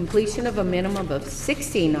include the completion of a minimum of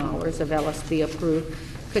 16 hours of LSB-approved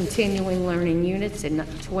continuing learning units in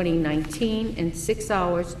 2019 and 6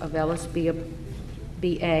 hours of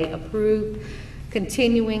LSBA-approved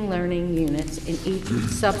continuing learning units in each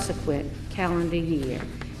subsequent calendar year.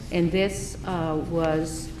 And this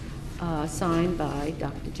was signed by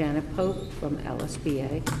Dr. Janet Pope from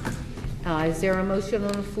LSBA. Is there a motion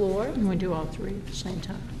on the floor? Can we do all three at the same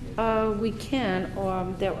time? We can, or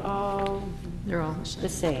they're all the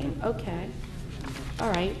same. Okay.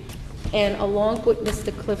 All right. And along with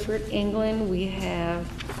Mr. Clifford England, we have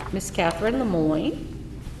Miss Catherine Lemoyne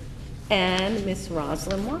and Miss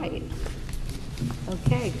Rosalind White.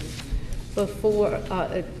 Okay. Before,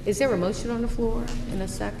 is there a motion on the floor in a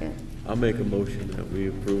second? I'll make a motion that we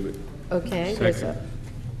approve it. Okay. There's a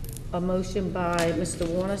motion by Mr.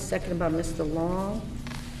 Warner, seconded by Mr. Long.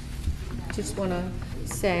 Just want to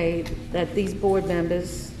say that these board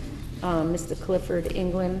members Mr. Clifford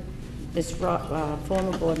England,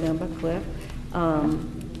 former board member Cliff,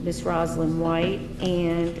 Ms. Rosalind White,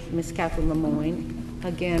 and Ms. Catherine Lemoyne.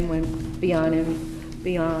 Again, went beyond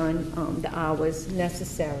the hours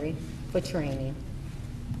necessary for training.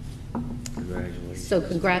 Congratulations. So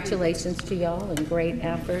congratulations to y'all and great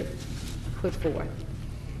effort put forth.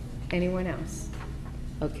 Anyone else?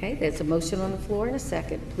 Okay, there's a motion on the floor and a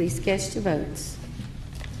second. Please cast your votes.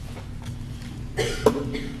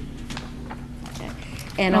 Okay.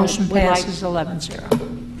 And Motion would like- passes 11-0.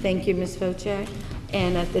 Thank you, Ms. Vocek.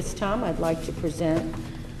 And at this time, I'd like to present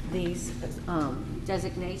these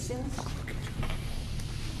designations.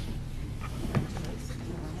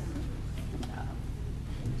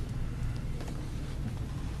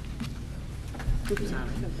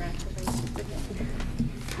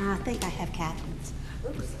 I think I have Catherine's.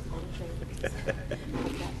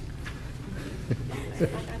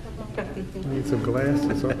 Need some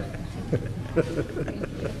glasses, huh?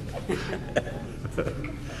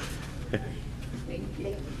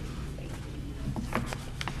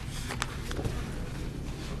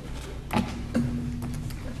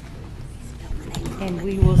 And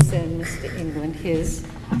we will send Mr. England his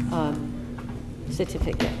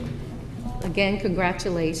certificate. Again,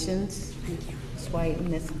 congratulations. Thank you. Ms. White and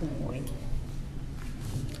Ms. Lemoyne.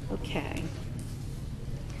 Okay.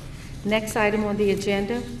 Next item on the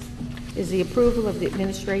agenda is the approval of the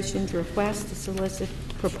administration's request to solicit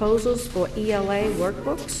proposals for ELA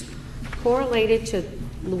workbooks correlated to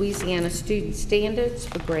Louisiana student standards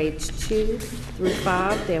for grades 2 through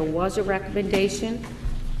 5. There was a recommendation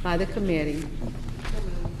by the committee.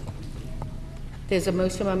 There's a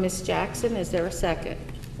motion by Ms. Jackson. Is there a second?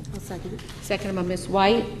 I'll second it. Second by Ms.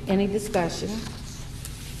 White. Any discussion?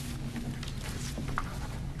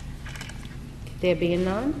 There being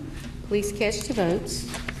none, please cast your votes.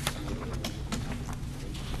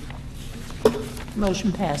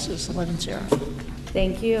 Motion passes 11-0.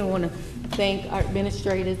 Thank you. I want to thank our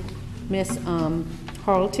administrator, Ms.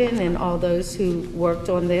 Harleton, and all those who worked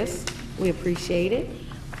on this. We appreciate it.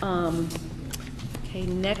 Okay,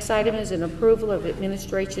 next item is an approval of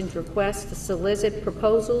administration's request to solicit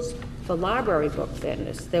proposals for library book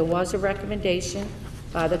vendors. There was a recommendation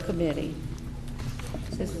by the committee.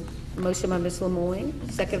 This is a motion by Ms. Lemoyne,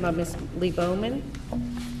 second by Ms. Lee Bowman.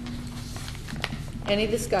 Any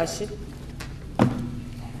discussion?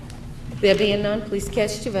 There being none, please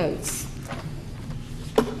cast your votes.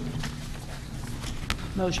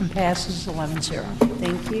 Motion passes 11-0.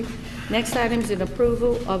 Thank you. Next item is an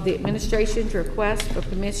approval of the administration's request for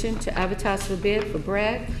permission to advertise for bid for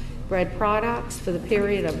bread products for the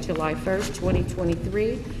period of July 1st,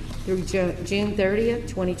 2023 through June 30th,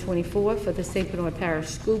 2024 for the St. Bernard Parish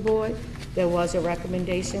School Board. There was a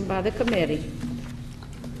recommendation by the committee.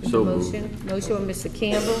 So Motion by Mr.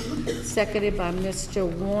 Campbell, seconded by Mr.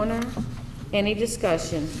 Warner. Any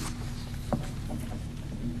discussion?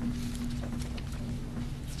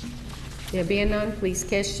 There being none, please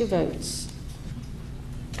cast your votes.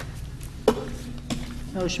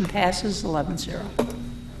 Motion passes 11-0.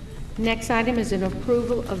 Next item is an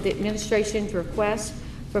approval of the administration's request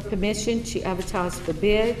for permission to advertise for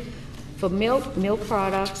bid for milk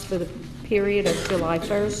products for the period of July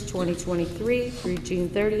 1st, 2023 through June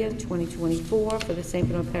 30th, 2024 for the St.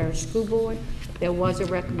 Bernard Parish School Board. There was a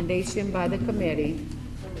recommendation by the committee.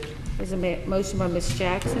 There's a motion by Ms.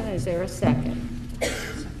 Jackson. Is there a second?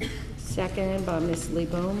 Seconded by Ms. Lee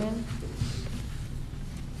Bowman.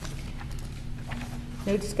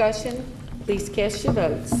 No discussion? Please cast your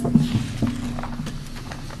votes.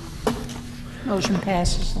 Motion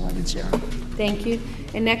passes 11-0. Thank you.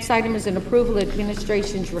 And next item is an approval of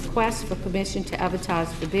administration's request for permission to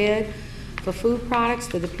advertise for bid for food products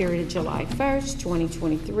for the period of July 1st,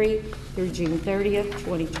 2023 through June 30th,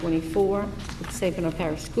 2024 with the St. Bernard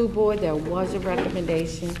Parish School Board. There was a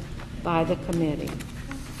recommendation by the committee.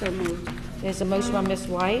 So moved. There's a motion by Ms.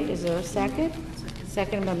 White. Is there a second?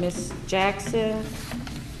 Second by Ms. Jackson.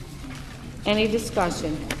 Any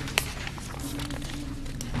discussion?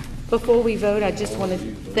 Before we vote, I just want to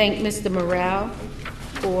thank Mr. Morrell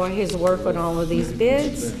for his work on all of these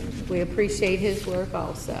bids. We appreciate his work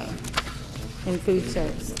also in food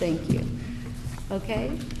service. Thank you.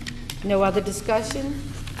 Okay? No other discussion?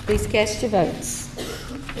 Please cast your votes.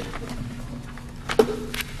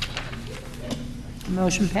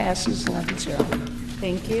 Motion passes 11-0.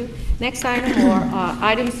 Thank you. Next item are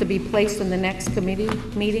items to be placed on the next committee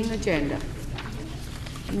meeting agenda.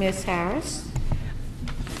 Ms. Harris?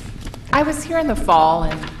 I was here in the fall,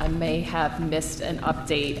 and I may have missed an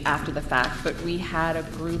update after the fact, but we had a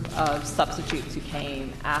group of substitutes who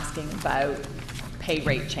came asking about pay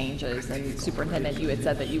rate changes, and Superintendent, you had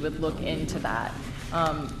said that you would look into that.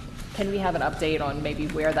 Can we have an update on maybe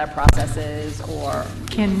where that process is, or?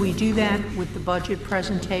 Can we do that with the budget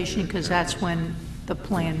presentation? Because that's when the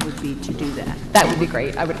plan would be to do that. That would be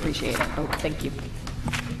great. I would appreciate it. Oh, thank you.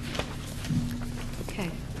 Okay.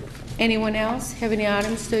 Anyone else have any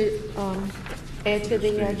items to add to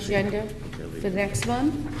the agenda for next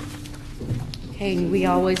month? Okay, and we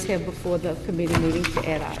always have before the committee meeting to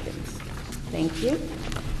add items. Thank you.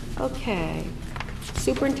 Okay.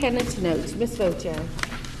 Superintendent's notes. Ms. Voce.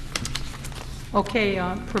 Okay,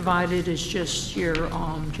 provided is just your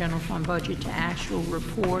general fund budget to actual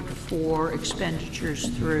report for expenditures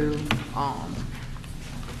through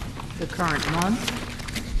the current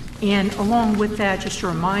month. And along with that, just a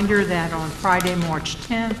reminder that on Friday, March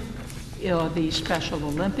 10th, the Special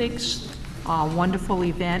Olympics, wonderful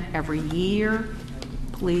event every year.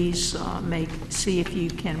 Please see if you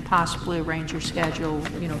can possibly arrange your schedule,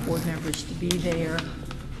 board members to be there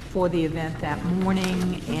for the event that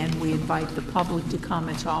morning, and we invite the public to come.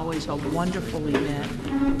 It's always a wonderful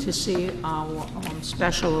event to see our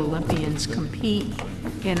Special Olympians compete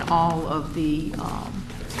in all of the,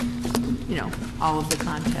 all of the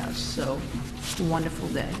contests. So it's a wonderful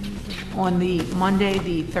day. On the Monday,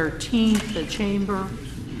 the 13th, the Chamber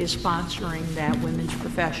is sponsoring that Women's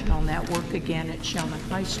Professional Network again at Shellman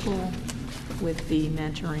High School with the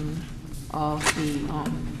mentoring of the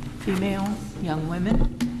female young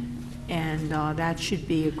women. And that should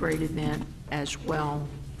be a great event as well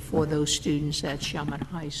for those students at Shellman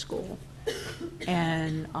High School.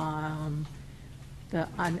 And I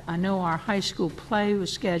know our high school play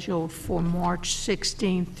was scheduled for March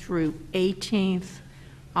 16th through 18th.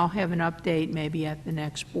 I'll have an update maybe at the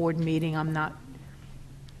next board meeting. I'm not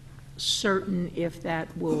certain if that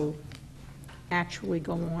will actually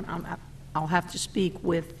go on. I'll have to speak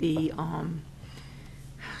with the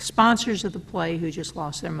sponsors of the play who just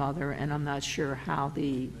lost their mother, and I'm not sure how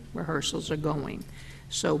the rehearsals are going.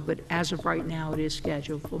 So, but as of right now, it is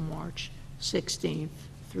scheduled for March 16th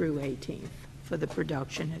through 18th for the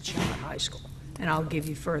production at Shellman High School. And I'll give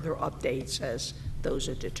you further updates as those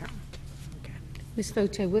are determined. Okay. Ms.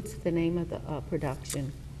 Voce, what's the name of the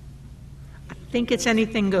production? I think it's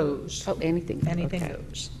Anything Goes. Oh, Anything. Anything okay.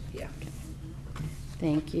 Goes, yeah. Okay.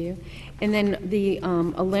 Thank you. And then the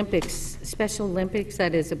Olympics, Special Olympics,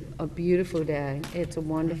 that is a beautiful day. It's a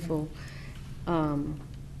wonderful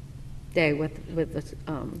day with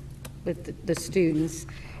the students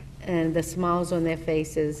and the smiles on their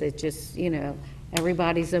faces. It just,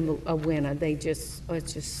 everybody's a winner. They just are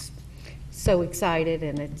just so excited,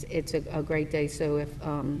 and it's a great day. So if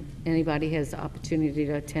anybody has the opportunity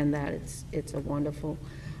to attend that, it's a wonderful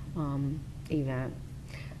event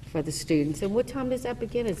for the students. And what time does that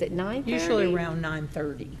begin? Is it 9:30? Usually around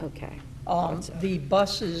 9:30. Okay. The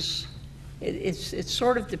buses, it's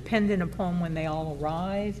sort of dependent upon when they all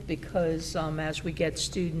arrive, because as we get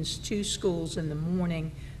students to schools in the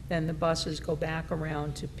morning, then the buses go back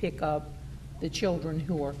around to pick up the children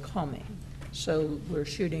who are coming. So we're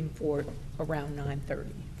shooting for around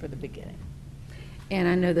 9:30 for the beginning. And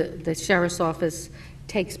I know that the sheriff's office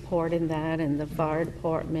takes part in that, and the fire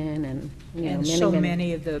department, and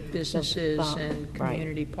many of the businesses and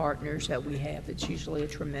community partners that we have. It's usually a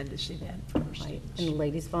tremendous event for our students. And the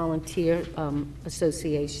Ladies Volunteer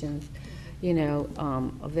Association, are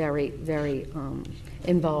very, very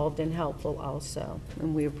involved and helpful also.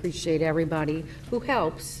 And we appreciate everybody who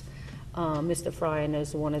helps. Mr. Fryer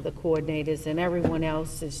is one of the coordinators, and everyone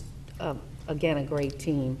else is, again, a great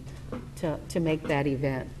team to make that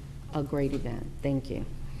event a great event. Thank you.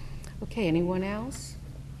 Okay, anyone else?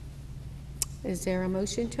 Is there a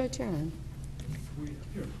motion to adjourn?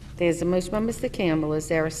 There's a motion by Mr. Campbell. Is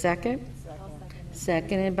there a second?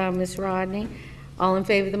 Seconded by Ms. Rodney. All in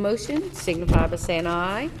favor of the motion, signify by saying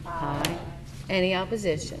aye. Aye. Any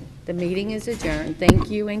opposition? The meeting is adjourned. Thank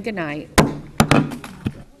you and good night.